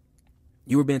like,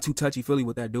 you were being too touchy-feely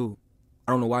with that dude.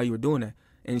 I don't know why you were doing that.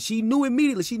 And she knew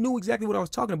immediately. She knew exactly what I was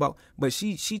talking about. But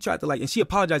she tried to like, and she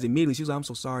apologized immediately. She was like, I'm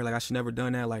so sorry. Like I should never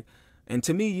done that. Like, and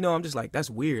to me, you know, I'm just like, that's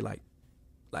weird. Like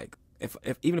if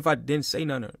even if I didn't say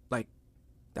nothing, like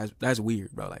that's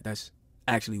weird, bro. Like that's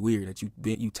actually weird that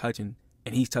you touching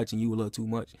and he's touching you a little too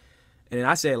much. And then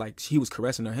I said like he was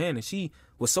caressing her hand, and she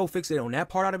was so fixated on that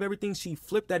part out of everything, she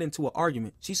flipped that into an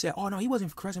argument. She said, oh no, he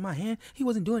wasn't caressing my hand, he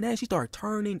wasn't doing that. And she started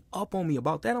turning up on me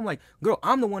about that. I'm like, girl,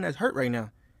 I'm the one that's hurt right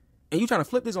now, and you trying to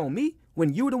flip this on me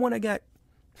when you were the one that got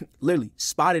literally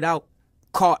spotted out,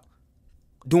 caught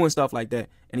doing stuff like that,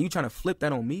 and you trying to flip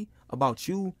that on me about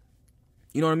you.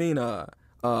 You know what I mean?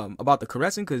 About the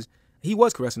caressing, because he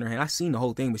was caressing her hand. I seen the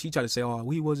whole thing, but she tried to say, oh,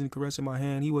 he wasn't caressing my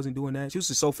hand, he wasn't doing that. She was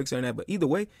just so fixated on that. But either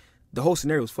way, the whole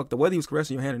scenario was fucked up. Whether he was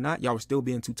caressing your hand or not, y'all were still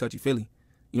being too touchy-feely.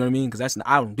 You know what I mean? Because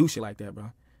I don't do shit like that,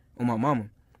 bro. On my mama.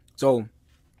 So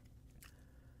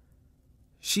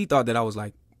she thought that I was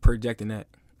like projecting that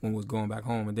when we was going back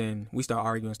home, and then we started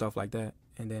arguing and stuff like that.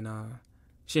 And then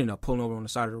she ended up pulling over on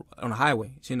the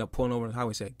highway. She ended up pulling over on the highway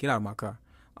and said, get out of my car.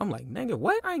 I'm like, nigga,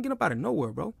 what? I ain't getting up out of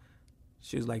nowhere, bro.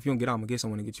 She was like, if you don't get out, I'm going to get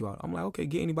someone to get you out. I'm like, okay,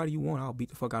 get anybody you want. I'll beat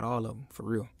the fuck out of all of them, for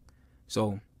real.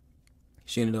 So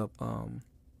she ended up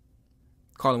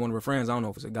calling one of her friends. I don't know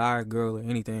if it's a guy, girl, or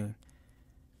anything.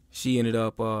 She ended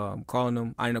up calling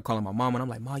them. I ended up calling my mom, and I'm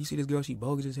like, Mom, you see this girl? She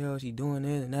bogus as hell. She doing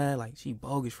this and that. Like, she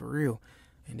bogus for real.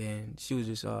 And then she was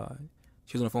just, she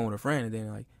was on the phone with her friend, and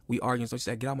then, like, we arguing. So she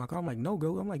said, get out of my car. I'm like, no,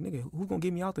 girl. I'm like, nigga, who's going to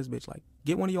get me out this bitch? Like,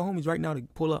 get one of your homies right now to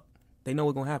pull up. They know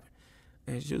what's going to happen.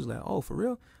 And she was like, oh, for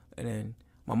real? And then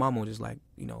my mama was just like,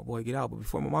 you know, boy, get out. But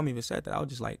before my mom even said that, I was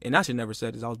just like, and I should never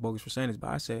said this. I was bogus for saying this, but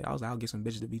I was like, I'll get some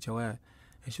bitches to beat your ass.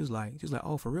 And she was like,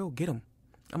 oh, for real? Get him.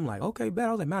 I'm like, okay, bet.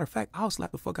 I was like, matter of fact, I'll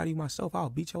slap the fuck out of you myself. I'll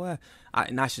beat your ass.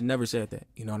 And I should never said that.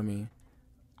 You know what I mean?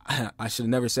 I should have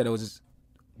never said it was just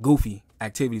goofy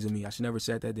activities of me. I should never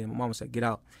said that. Then my mama said, get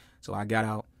out. So I got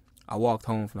out. I walked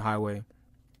home from the highway.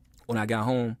 When I got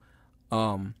home,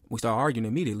 we started arguing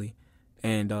immediately.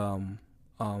 And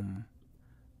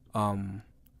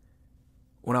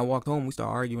when I walked home, we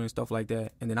started arguing and stuff like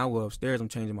that. And then I was upstairs. I'm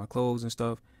changing my clothes and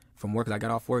stuff from work. 'Cause I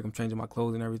got off work. I'm changing my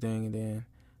clothes and everything. And then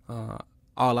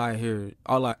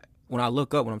when I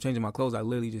look up, when I'm changing my clothes, I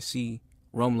literally just see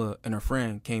Rumla and her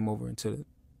friend came over into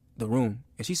the room.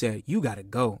 And she said, you got to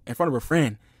go. In front of her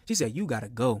friend. She said, you got to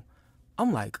go.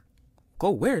 I'm like,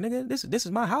 go where, nigga? This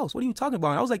is my house. What are you talking about?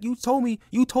 And I was like, you told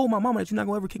my mama that you're not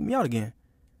going to ever kick me out again.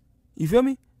 You feel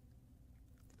me?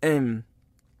 And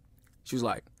she was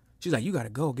like, you got to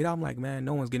go. Get out. I'm like, man,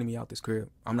 no one's getting me out this crib.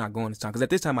 I'm not going this time. Because at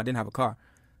this time, I didn't have a car.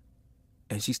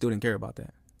 And she still didn't care about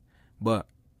that. But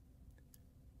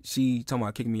she told me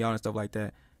about kicking me out and stuff like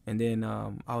that. And then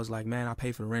I was like, man, I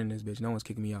pay for the rent in this bitch. No one's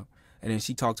kicking me out. And then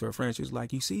she talked to her friend. She was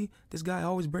like, you see, this guy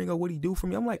always bring up what he do for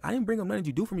me. I'm like, I didn't bring up nothing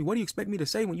you do for me. What do you expect me to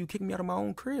say when you kick me out of my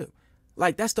own crib?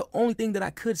 Like, that's the only thing that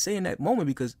I could say in that moment,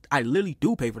 because I literally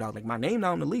do pay for the house. Like, my name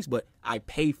not on the lease, but I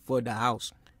pay for the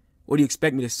house. What do you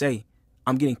expect me to say?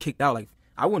 I'm getting kicked out. Like,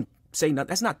 I wouldn't say nothing.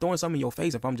 That's not throwing something in your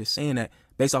face if I'm just saying that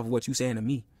based off of what you saying to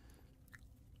me.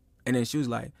 And then she was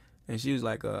like,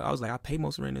 I was like, I pay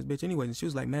most of the rent in this bitch anyway. And she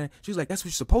was like, that's what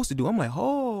you're supposed to do. I'm like,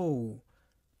 oh.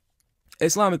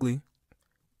 Islamically,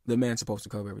 the man's supposed to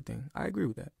cover everything. I agree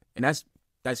with that. And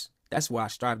that's what I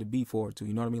strive to be forward to.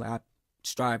 You know what I mean? Like, I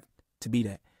strive to be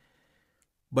that.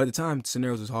 But at the time,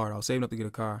 scenarios was hard. I was saving up to get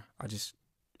a car. A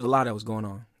lot that was going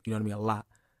on. You know what I mean? A lot.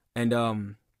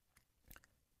 And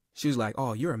she was like,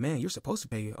 oh, you're a man. You're supposed to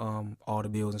pay all the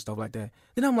bills and stuff like that.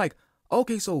 Then I'm like,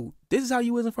 okay, so this is how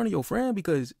you was in front of your friend?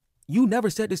 Because you never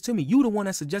said this to me. You the one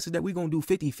that suggested that we're going to do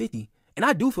 50-50. And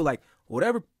I do feel like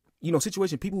whatever,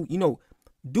 situation, people,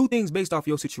 do things based off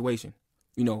your situation.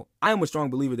 I am a strong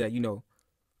believer that,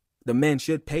 the men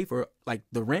should pay for, like,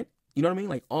 the rent. You know what I mean?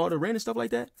 Like, all the rent and stuff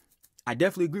like that. I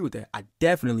definitely agree with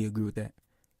that.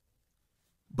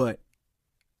 But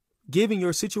given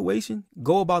your situation,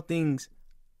 go about things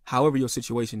however your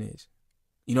situation is.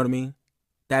 You know what I mean?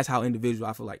 That's how I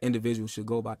feel like individuals should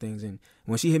go about things. And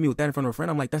when she hit me with that in front of her friend,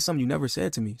 I'm like, that's something you never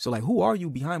said to me. So, like, who are you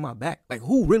behind my back? Like,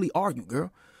 who really are you,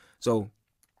 girl? So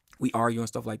we argue and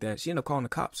stuff like that. She ended up calling the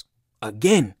cops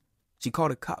again. She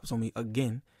called the cops on me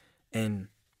again. And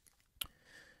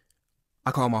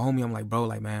I called my homie. I'm like, bro,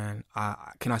 like, man,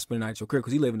 can I spend the night at your crib?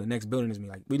 Because he live in the next building as me.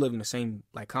 Like, we live in the same,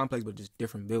 like, complex, but just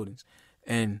different buildings.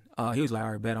 And he was like,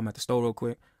 all right, bet, I'm at the store real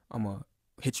quick. I'm going to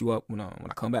hit you up when I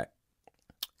come back.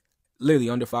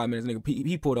 Literally under 5 minutes, nigga.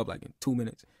 He pulled up like in 2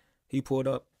 minutes. He pulled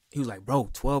up. He was like,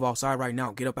 bro, 12 outside right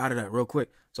now. Get up out of that real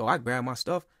quick. So I grab my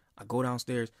stuff. I go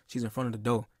downstairs. She's in front of the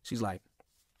door. She's like,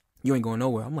 you ain't going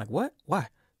nowhere. I'm like, what? Why?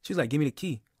 She's like, give me the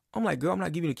key. I'm like, girl, I'm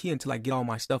not giving you the key until I get all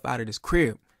my stuff out of this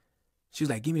crib. She was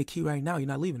like, give me the key right now. You're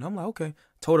not leaving. I'm like, okay.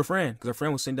 Told her friend, because her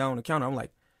friend was sitting down on the counter. I'm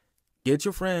like, get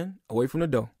your friend away from the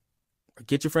door. Or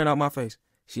get your friend out of my face.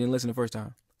 She didn't listen the first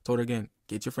time. Told her again,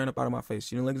 get your friend up out of my face.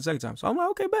 She didn't listen the second time. So I'm like,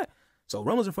 okay, bet. So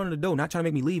Rumla's in front of the door, not trying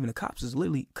to make me leave, and the cops is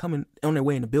literally coming on their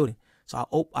way in the building.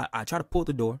 So I try to pull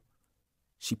the door.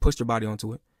 She pushed her body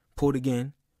onto it. Pulled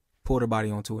again. Pulled her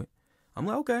body onto it. I'm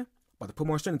like, okay. About to put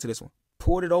more strength into this one.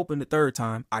 Pulled it open the third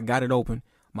time. I got it open.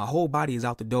 My whole body is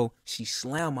out the door. She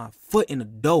slammed my foot in the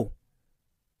door.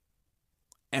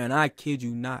 And I kid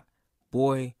you not,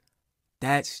 boy,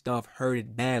 that stuff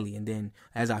hurted badly. And then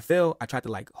as I fell, I tried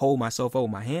to like hold myself over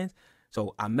my hands.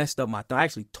 So I messed up my thumb. I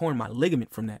actually torn my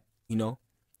ligament from that,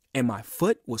 And my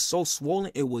foot was so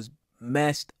swollen, it was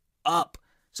messed up.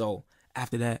 So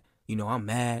after that, I'm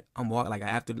mad. I'm walking, like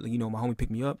after, my homie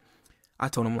picked me up. I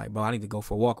told him, like, bro, I need to go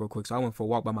for a walk real quick. So I went for a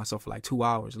walk by myself for like 2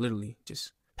 hours, literally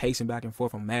just pacing back and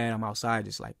forth. I'm mad. I'm outside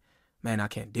just like, man, I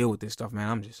can't deal with this stuff, man.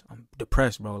 I'm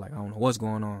depressed, bro. Like, I don't know what's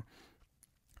going on.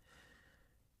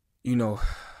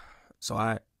 So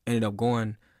I ended up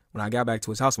going, when I got back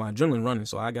to his house, my adrenaline running.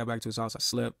 So I got back to his house. I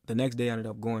slept. The next day I ended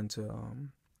up going to,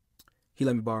 he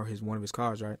let me borrow one of his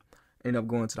cars, right? Ended up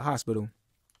going to the hospital.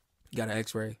 Got an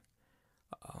x-ray,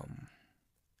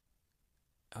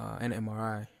 and an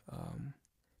MRI.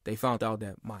 They found out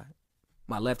that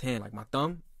my left hand, like my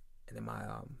thumb, and then my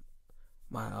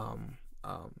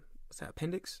what's that,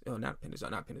 appendix? Oh, not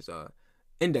appendix,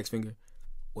 index finger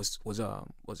was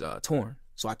torn.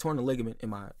 So I torn the ligament in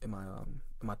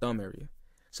my thumb area.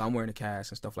 So I'm wearing a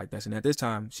cast and stuff like that. And at this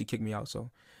time, she kicked me out.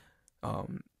 So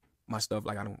my stuff,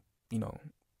 like, I don't,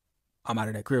 I'm out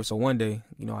of that crib. So one day,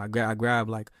 I grabbed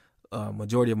like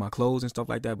majority of my clothes and stuff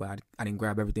like that, but I didn't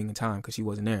grab everything in time because she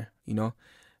wasn't there,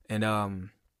 And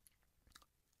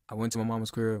I went to my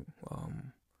mama's crib.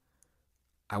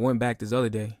 I went back this other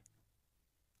day.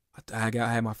 I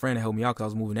had my friend to help me out because I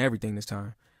was moving everything this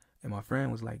time. And my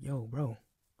friend was like, yo, bro.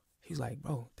 He's like,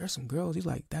 bro, there's some girls. He's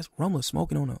like, that's Rumla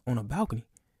smoking on a balcony.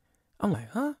 I'm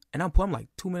like, huh? And I'm like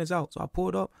 2 minutes out. So I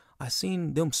pulled up. I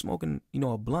seen them smoking,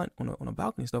 a blunt on a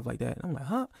balcony and stuff like that. And I'm like,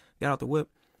 huh? Got out the whip.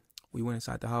 We went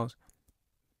inside the house.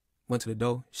 Went to the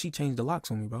door. She changed the locks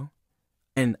on me, bro.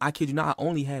 And I kid you not, I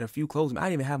only had a few clothes. I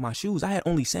didn't even have my shoes. I had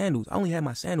only sandals. I only had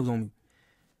my sandals on me.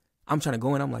 I'm trying to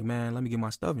go in. I'm like, man, let me get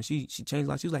my stuff. And she changed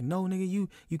like, she was like, no, nigga,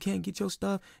 you can't get your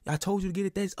stuff. I told you to get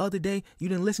it this other day. You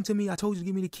didn't listen to me. I told you to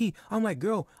give me the key. I'm like,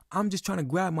 girl, I'm just trying to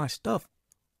grab my stuff.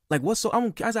 Like, what's so?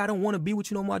 I said, I don't want to be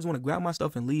with you no more. I just want to grab my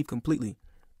stuff and leave completely.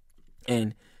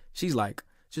 And she's like,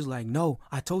 no,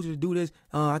 I told you to do this.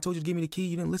 I told you to give me the key.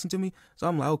 You didn't listen to me. So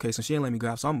I'm like, okay. So she didn't let me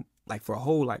grab. So I'm like, for a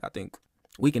whole, like, I think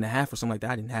week and a half or something like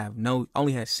that, I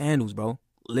only had sandals, bro.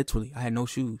 Literally, I had no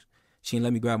shoes. She didn't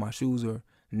let me grab my shoes or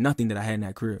nothing that I had in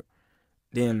that crib.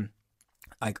 Then,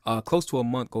 like, close to a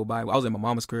month go by. I was at my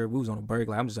mama's crib. We was on a break.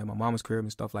 Like, I'm just at my mama's crib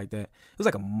and stuff like that. It was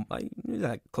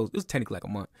it was technically like a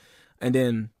month. And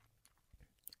then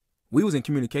we was in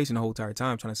communication the whole entire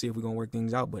time, trying to see if we're gonna work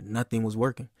things out, but nothing was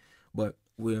working. But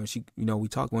we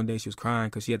talked one day. She was crying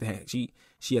because she had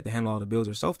to handle all the bills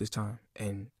herself this time.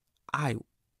 And I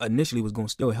initially was gonna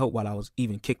still help while I was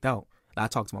even kicked out. I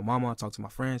talked to my mama, I talked to my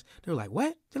friends. They were like,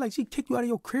 what? They're like, she kicked you out of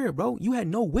your crib, bro. You had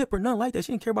no whip or nothing like that.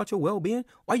 She didn't care about your well-being.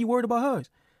 Why you worried about hers?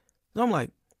 So I'm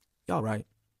like, y'all right.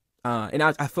 And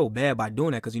I felt bad by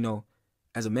doing that because,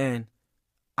 as a man,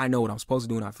 I know what I'm supposed to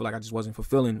do, and I feel like I just wasn't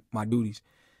fulfilling my duties.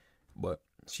 But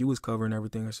she was covering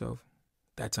everything herself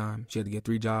that time. She had to get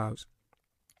 3 jobs.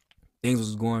 Things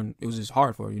it was just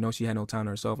hard for her. She had no time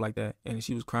to herself like that. And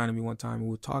she was crying to me one time, and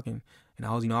we were talking, and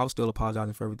I was still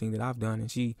apologizing for everything that I've done.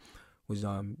 And she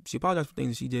apologized for things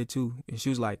that she did too. And she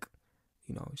was like,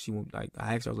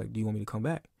 I asked her, I was like, do you want me to come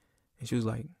back? And she was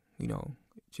like,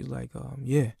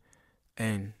 yeah.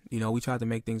 And, we tried to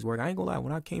make things work. I ain't gonna lie,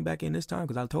 when I came back in this time,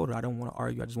 because I told her I don't want to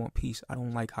argue, I just want peace. I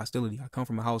don't like hostility. I come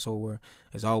from a household where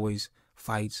there's always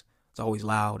fights, it's always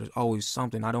loud, there's always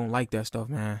something. I don't like that stuff,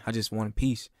 man. I just wanted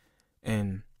peace.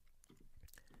 And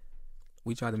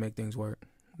we tried to make things work.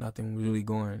 Nothing was really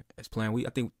going as planned. I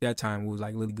think that time we was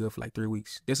like really good for like 3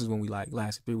 weeks. This is when we like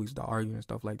lasted 3 weeks without arguing and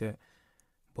stuff like that.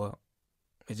 But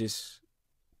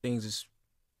things just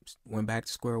went back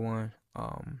to square one.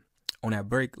 On that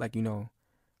break, like,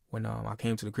 when I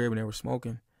came to the crib and they were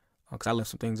smoking, because I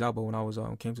left some things out. But when I was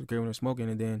came to the crib and they were smoking,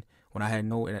 and then when I had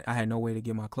no way to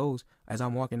get my clothes, as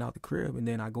I'm walking out the crib, and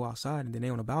then I go outside, and then they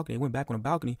on the balcony. They went back on the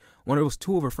balcony. There was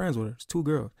 2 of her friends with her. It's 2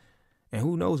 girls, and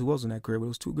who knows who was in that crib? But it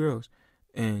was 2 girls.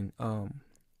 And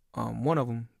one of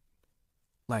them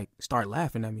like started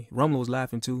laughing at me. Rumla was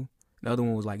laughing too. The other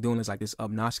one was like doing this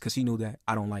obnoxious because he knew that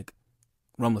I don't like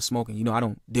Rumla smoking. I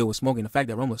don't deal with smoking. The fact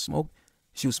that Rumla smoked,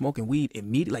 she was smoking weed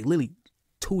immediately, like literally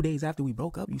 2 days after we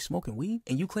broke up. You smoking weed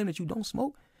and you claim that you don't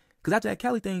smoke? Because after that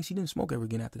Cali thing, she didn't smoke ever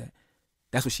again after that.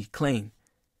 That's what she claimed.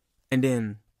 And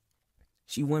then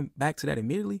she went back to that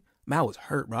immediately. Man, I was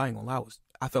hurt, bro. I ain't gonna lie.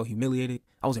 I felt humiliated.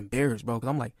 I was embarrassed, bro, because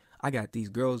I'm like, I got these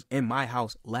girls in my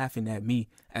house laughing at me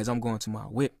as I'm going to my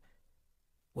whip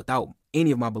without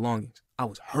any of my belongings. I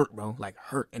was hurt, bro, like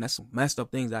hurt. And that's some messed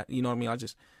up things that, you know what I mean? I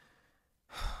just,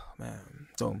 man.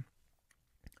 So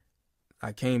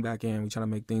I came back in. We trying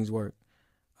to make things work.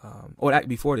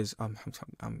 Before this,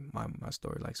 my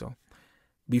story, like, so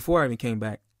before I even came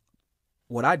back,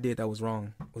 what I did that was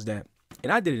wrong was that,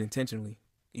 and I did it intentionally.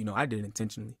 I did it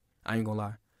intentionally. I ain't gonna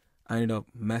lie. I ended up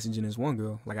messaging this one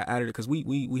girl. Like, I added her because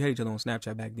we had each other on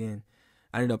Snapchat back then.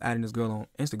 I ended up adding this girl on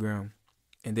Instagram,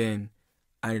 and then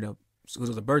because it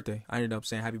was a birthday, I ended up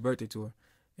saying happy birthday to her,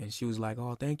 and she was like,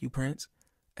 "Oh, thank you, Prince,"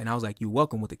 and I was like, "You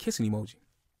welcome," with a kissing emoji.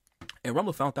 And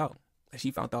Rumla found out.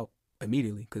 She found out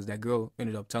immediately because that girl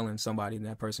ended up telling somebody, and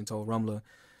that person told Rumla,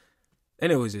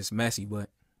 and it was just messy. But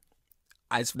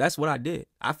that's what I did.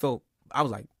 I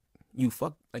was like, you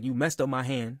messed up my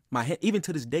hand. My hand, even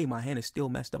to this day, my hand is still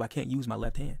messed up. I can't use my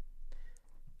left hand.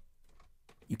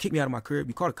 You kicked me out of my crib.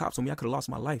 You called the cops on me. I could have lost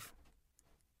my life.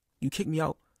 You kicked me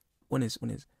out when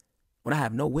I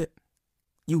have no whip.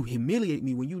 You humiliate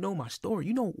me when you know my story.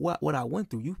 You know what I went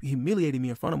through. You humiliated me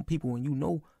in front of people when you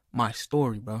know my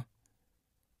story, bro.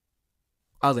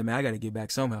 I was like, man, I got to get back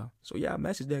somehow. So yeah, I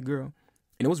messaged that girl,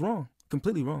 and it was wrong,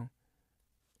 completely wrong.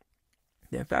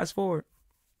 Then fast forward.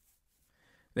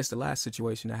 That's the last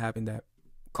situation that happened that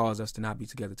caused us to not be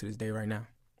together to this day right now.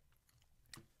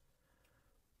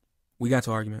 We got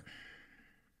to an argument.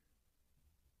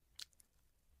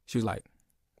 She was like,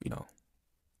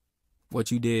 what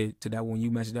you did to that when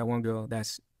you mentioned that one girl,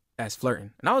 that's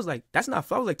flirting. And I was like, that's not.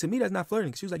 I was like, to me, that's not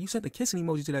flirting. She was like, you sent the kissing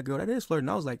emoji to that girl. That is flirting.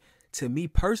 I was like, to me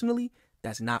personally,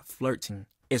 that's not flirting.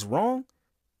 It's wrong,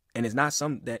 and it's not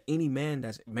something that any man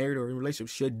that's married or in a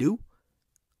relationship should do.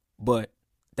 But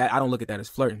that I don't look at that as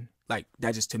flirting. Like,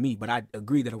 that just to me. But I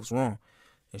agree that it was wrong.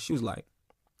 And she's like,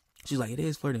 it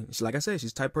is flirting. She, like I said,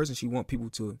 she's the type of person she want people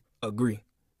to agree.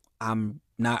 I'm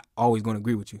not always going to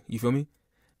agree with you. You feel me?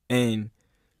 And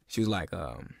she was like,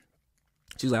 oh,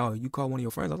 you call one of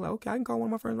your friends? I was like, okay, I can call one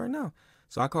of my friends right now.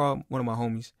 So I called one of my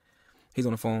homies. He's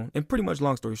on the phone. And pretty much,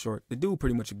 long story short, the dude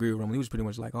pretty much agreed with him. He was pretty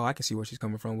much like, oh, I can see where she's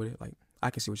coming from with it. Like,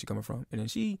 I can see where she's coming from. And then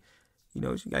she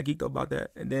got geeked up about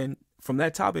that. And then from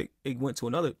that topic, it went to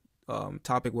another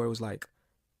topic where it was like,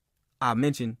 I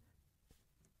mentioned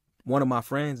one of my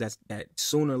friends that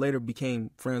sooner or later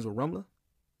became friends with Rumla.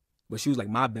 But she was like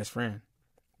my best friend.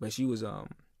 But she was,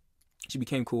 she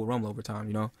became cool with Rumla over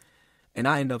time, And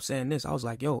I ended up saying this. I was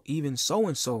like, yo, even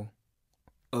so-and-so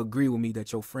agree with me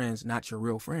that your friends not your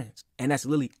real friends. And that's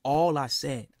literally all I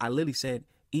said. I literally said,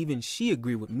 even she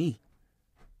agreed with me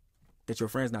that your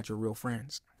friends not your real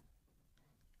friends.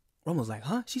 Rumla was like,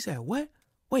 huh? She said, what?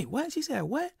 Wait, what? She said,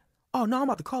 what? Oh, no, I'm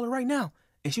about to call her right now.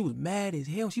 And she was mad as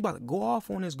hell. She about to go off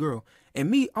on this girl. And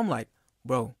me, I'm like,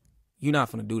 bro, you're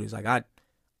not finna do this. Like,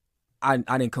 I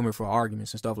didn't come here for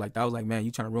arguments and stuff like that. I was like, man,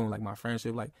 you trying to ruin like my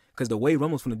friendship, like, because the way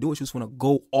Rumla was finna do it, she was finna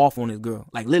go off on this girl.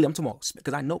 Like, literally, I'm talking about,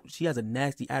 because I know she has a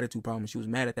nasty attitude problem. She was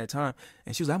mad at that time,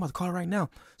 and she was like, I'm about to call her right now.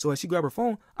 So as she grabbed her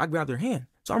phone, I grabbed her hand.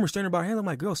 So I'm restraining her by her hand. I'm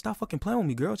like, girl, stop fucking playing with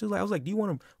me, girl. She was like, I was like, do you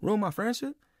want to ruin my friendship?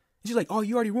 And she's like, oh,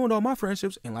 you already ruined all my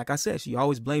friendships. And like I said, she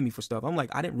always blamed me for stuff. I'm like,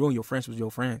 I didn't ruin your friendships with your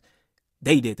friends.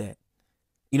 They did that.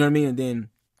 You know what I mean? And then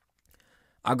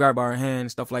I grabbed by her hand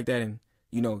and stuff like that, and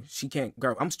she can't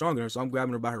grab. I'm stronger than her, so I'm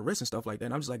grabbing her by her wrist and stuff like that.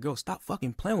 And I'm just like, girl, stop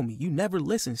fucking playing with me. You never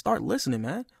listen. Start listening,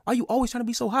 man. Why you always trying to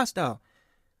be so hostile?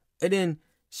 And then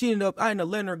I ended up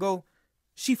letting her go.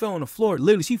 She fell on the floor.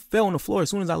 Literally, she fell on the floor as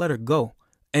soon as I let her go.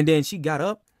 And then she got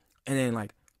up, and then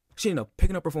like she ended up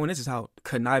picking up her phone. This is how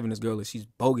conniving this girl is. She's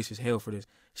bogus as hell for this.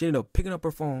 She ended up picking up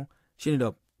her phone. She ended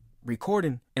up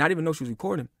recording, and I didn't even know she was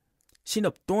recording. She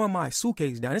ended up throwing my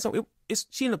suitcase down.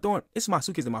 She ended up throwing, it's my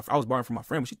suitcase that I was borrowing from my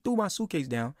friend, but she threw my suitcase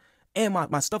down and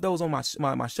my stuff that was on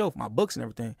my shelf, my books and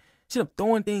everything. She ended up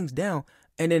throwing things down,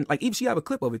 and then like even she have a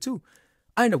clip of it too.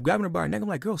 I ended up grabbing her by her neck. I'm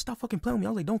like, girl, stop fucking playing with me.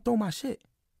 I was like, don't throw my shit.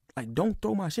 Like, don't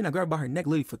throw my shit. And I grabbed her by her neck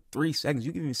literally for 3 seconds.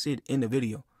 You can even see it in the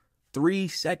video. 3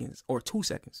 seconds or 2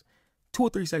 seconds. 2 or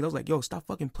 3 seconds. I was like, yo, stop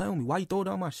fucking playing with me. Why you throw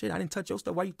down my shit? I didn't touch your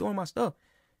stuff. Why you throwing my stuff?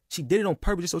 She did it on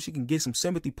purpose just so she can get some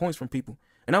sympathy points from people.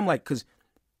 And I'm like,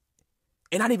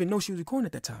 and I didn't even know she was recording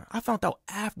at that time. I found out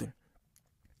after.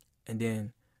 And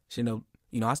then she ended up,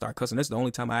 I started cussing. That's the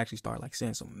only time I actually started like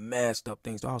saying some messed up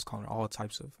things. So I was calling her all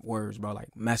types of words, bro.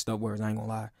 Like messed up words. I ain't gonna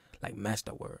lie. Like messed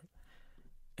up words.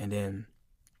 And then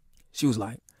she was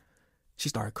like, she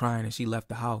started crying and she left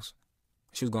the house.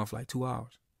 She was gone for like 2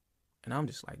 hours. And I'm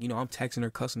just like, I'm texting her,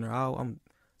 cussing her out. I'm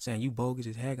saying, you bogus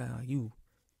as heck.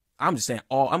 I'm just saying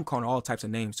I'm calling her all types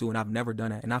of names too. And I've never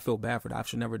done that. And I feel bad for that. I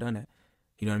should never done that.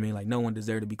 You know what I mean? Like, no one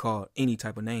deserved to be called any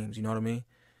type of names. You know what I mean?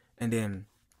 And then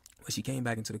when she came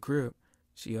back into the crib,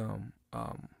 she,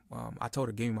 I told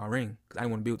her, give me my ring. Because I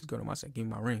didn't want to be with this girl. I said, give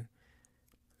me my ring.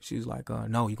 She was like,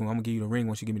 no, I'm going to give you the ring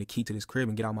once you give me the key to this crib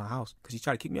and get out of my house. Because she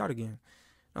tried to kick me out again.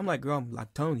 I'm like, girl, I'm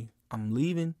like telling you, I'm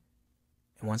leaving.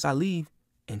 And once I leave,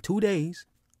 in 2 days,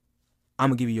 I'm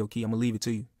going to give you your key. I'm going to leave it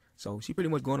to you. So she pretty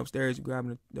much going upstairs,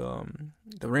 grabbing the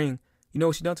ring. You know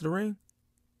what she done to the ring?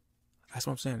 That's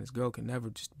what I'm saying. This girl can never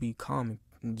just be calm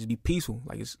and just be peaceful.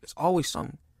 Like, it's always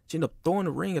something. She ended up throwing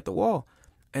the ring at the wall.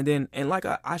 And like,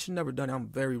 I should never done it. I'm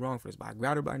very wrong for this. But I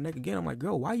grabbed her by her neck again. I'm like,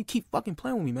 girl, why you keep fucking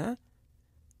playing with me, man?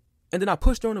 And then I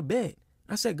pushed her on the bed.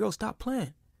 I said, girl, stop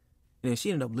playing. And then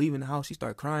she ended up leaving the house. She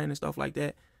started crying and stuff like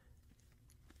that.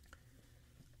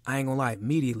 I ain't gonna lie.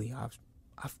 Immediately,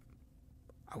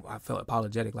 I felt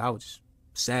apologetic. Like, I was just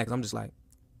sad. Cause I'm just like,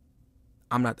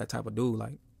 I'm not that type of dude.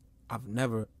 Like, I've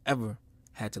never, ever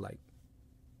had to, like,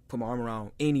 put my arm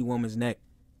around any woman's neck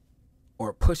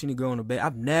or push any girl on the bed.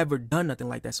 I've never done nothing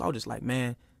like that. So I was just like,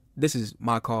 man, this is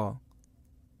my call.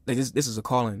 Like, this is a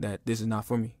calling that this is not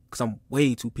for me. Because I'm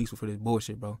way too peaceful for this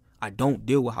bullshit, bro. I don't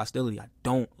deal with hostility. I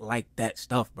don't like that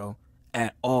stuff, bro.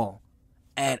 At all.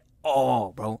 At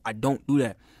all, bro. I don't do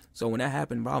that. So when that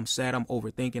happened, bro, I'm sad. I'm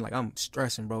overthinking. Like, I'm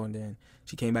stressing, bro. And then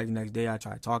she came back the next day. I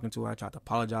tried talking to her. I tried to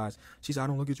apologize. She said, I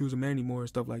don't look at you as a man anymore and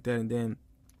stuff like that. And then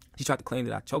She tried to claim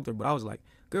that I choked her, but I was like,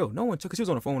 girl, no one choked. Cause she was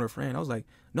on the phone with her friend. I was like,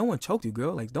 no one choked you,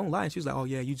 girl. Like, don't lie. And she was like, oh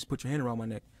yeah, you just put your hand around my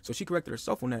neck. So she corrected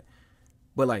herself on that.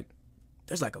 But like,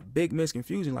 there's like a big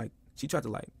misconfusion. Like, she tried to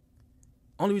like,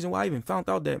 only reason why I even found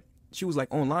out that she was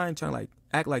like online trying to like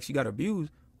act like she got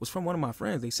abused was from one of my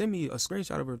friends. They sent me a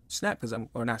screenshot of her Snap,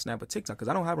 or not Snap, but TikTok, because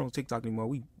I don't have her on TikTok anymore.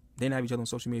 We didn't have each other on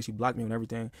social media. She blocked me and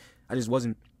everything. I just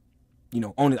wasn't, I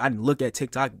didn't look at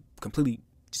TikTok, completely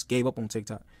just gave up on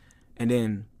TikTok. And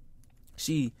then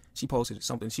she posted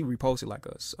something. She reposted like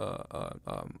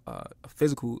a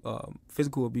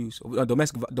physical abuse,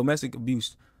 domestic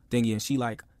abuse thingy, and she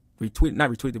like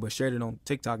not retweeted, but shared it on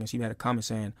TikTok, and she had a comment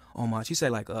saying, "Oh my," she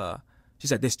said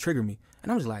this triggered me,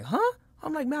 and I was like, huh?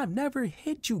 I'm like, man, I've never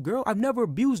hit you, girl. I've never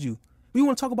abused you. You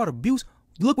want to talk about abuse?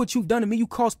 Look what you've done to me. You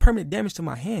caused permanent damage to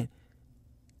my hand.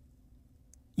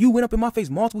 You went up in my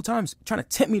face multiple times trying to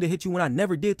tempt me to hit you when I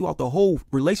never did throughout the whole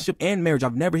relationship and marriage.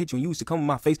 I've never hit you. And you used to come in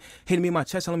my face, hitting me in my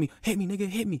chest, telling me, hit me, nigga,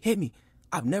 hit me, hit me.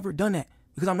 I've never done that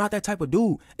because I'm not that type of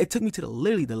dude. It took me to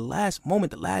literally the last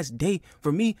moment, the last day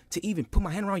for me to even put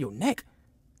my hand around your neck.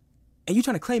 And you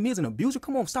trying to claim me as an abuser?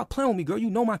 Come on, stop playing with me, girl.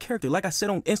 You know my character. Like I said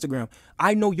on Instagram,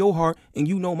 I know your heart and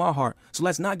you know my heart. So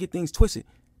let's not get things twisted.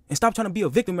 And stop trying to be a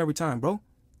victim every time, bro.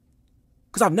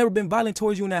 Because I've never been violent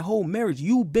towards you in that whole marriage.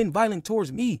 You've been violent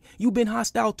towards me. You've been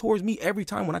hostile towards me every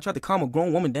time when I tried to calm a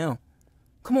grown woman down.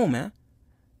 Come on, man.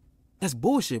 That's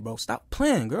bullshit, bro. Stop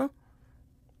playing, girl.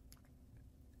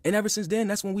 And ever since then,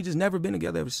 that's when we just never been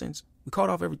together ever since. We called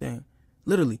off everything.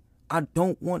 Literally. I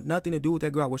don't want nothing to do with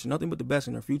that girl. I wish her nothing but the best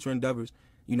in her future endeavors,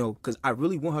 because I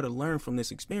really want her to learn from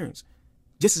this experience.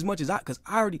 Just as much as because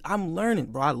I'm learning,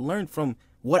 bro. I learned from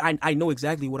what I know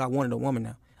exactly what I want in a woman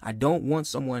now. I don't want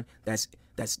someone that's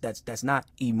not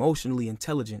emotionally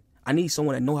intelligent. I need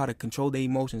someone that know how to control their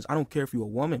emotions. I don't care if you're a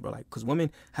woman, bro. Like, because women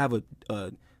have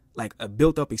a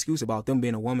built up excuse about them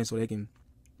being a woman so they can,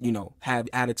 have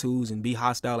attitudes and be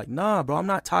hostile. Like, nah, bro, I'm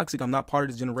not toxic. I'm not part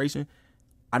of this generation.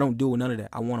 I don't deal with none of that.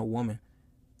 I want a woman.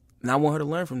 And I want her to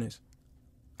learn from this.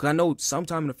 Because I know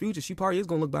sometime in the future, she probably is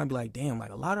going to look back and be like, damn, like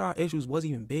a lot of our issues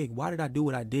wasn't even big. Why did I do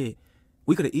what I did?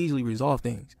 We could have easily resolved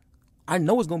things. I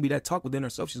know it's going to be that talk within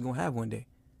herself she's going to have one day.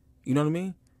 You know what I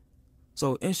mean?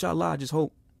 So, inshallah, I just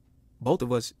hope both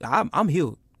of us, I'm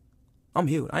healed. I'm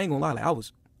healed. I ain't going to lie.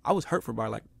 Like, I was hurt for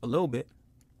about like a little bit.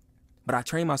 But I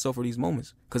trained myself for these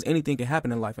moments. Because anything can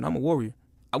happen in life. And I'm a warrior.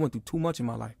 I went through too much in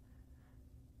my life.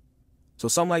 So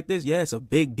something like this, yeah, it's a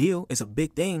big deal. It's a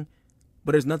big thing.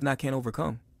 But there's nothing I can't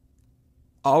overcome.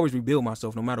 I always rebuild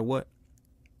myself no matter what.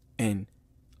 And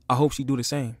I hope she do the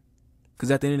same. Because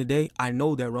at the end of the day, I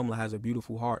know that Rumla has a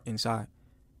beautiful heart inside.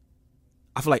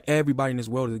 I feel like everybody in this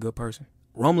world is a good person.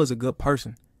 Rumla's a good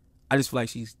person. I just feel like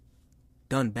she's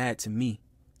done bad to me.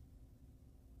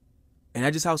 And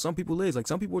that's just how some people is. Like,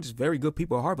 some people are just very good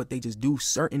people at heart, but they just do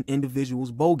certain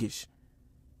individuals bogus.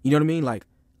 You know what I mean? Like,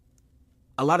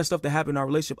 a lot of stuff that happened in our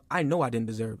relationship, I know I didn't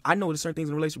deserve. I know there's certain things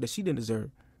in the relationship that she didn't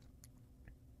deserve.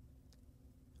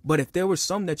 But if there was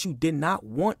some that you did not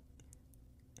want,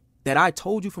 that I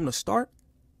told you from the start,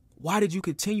 why did you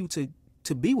continue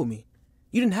to be with me?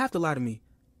 You didn't have to lie to me.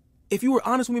 If you were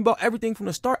honest with me about everything from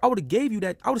the start, I would have gave you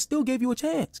that. I would have still gave you a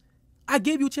chance. I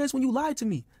gave you a chance when you lied to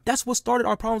me. That's what started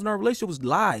our problems in our relationship, was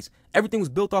lies. Everything was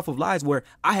built off of lies where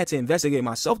I had to investigate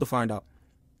myself to find out.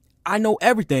 I know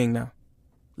everything now.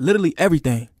 Literally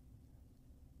everything.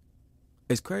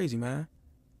 It's crazy, man.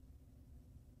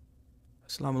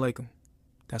 Assalamu alaikum.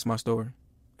 That's my story.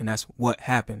 And that's what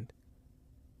happened.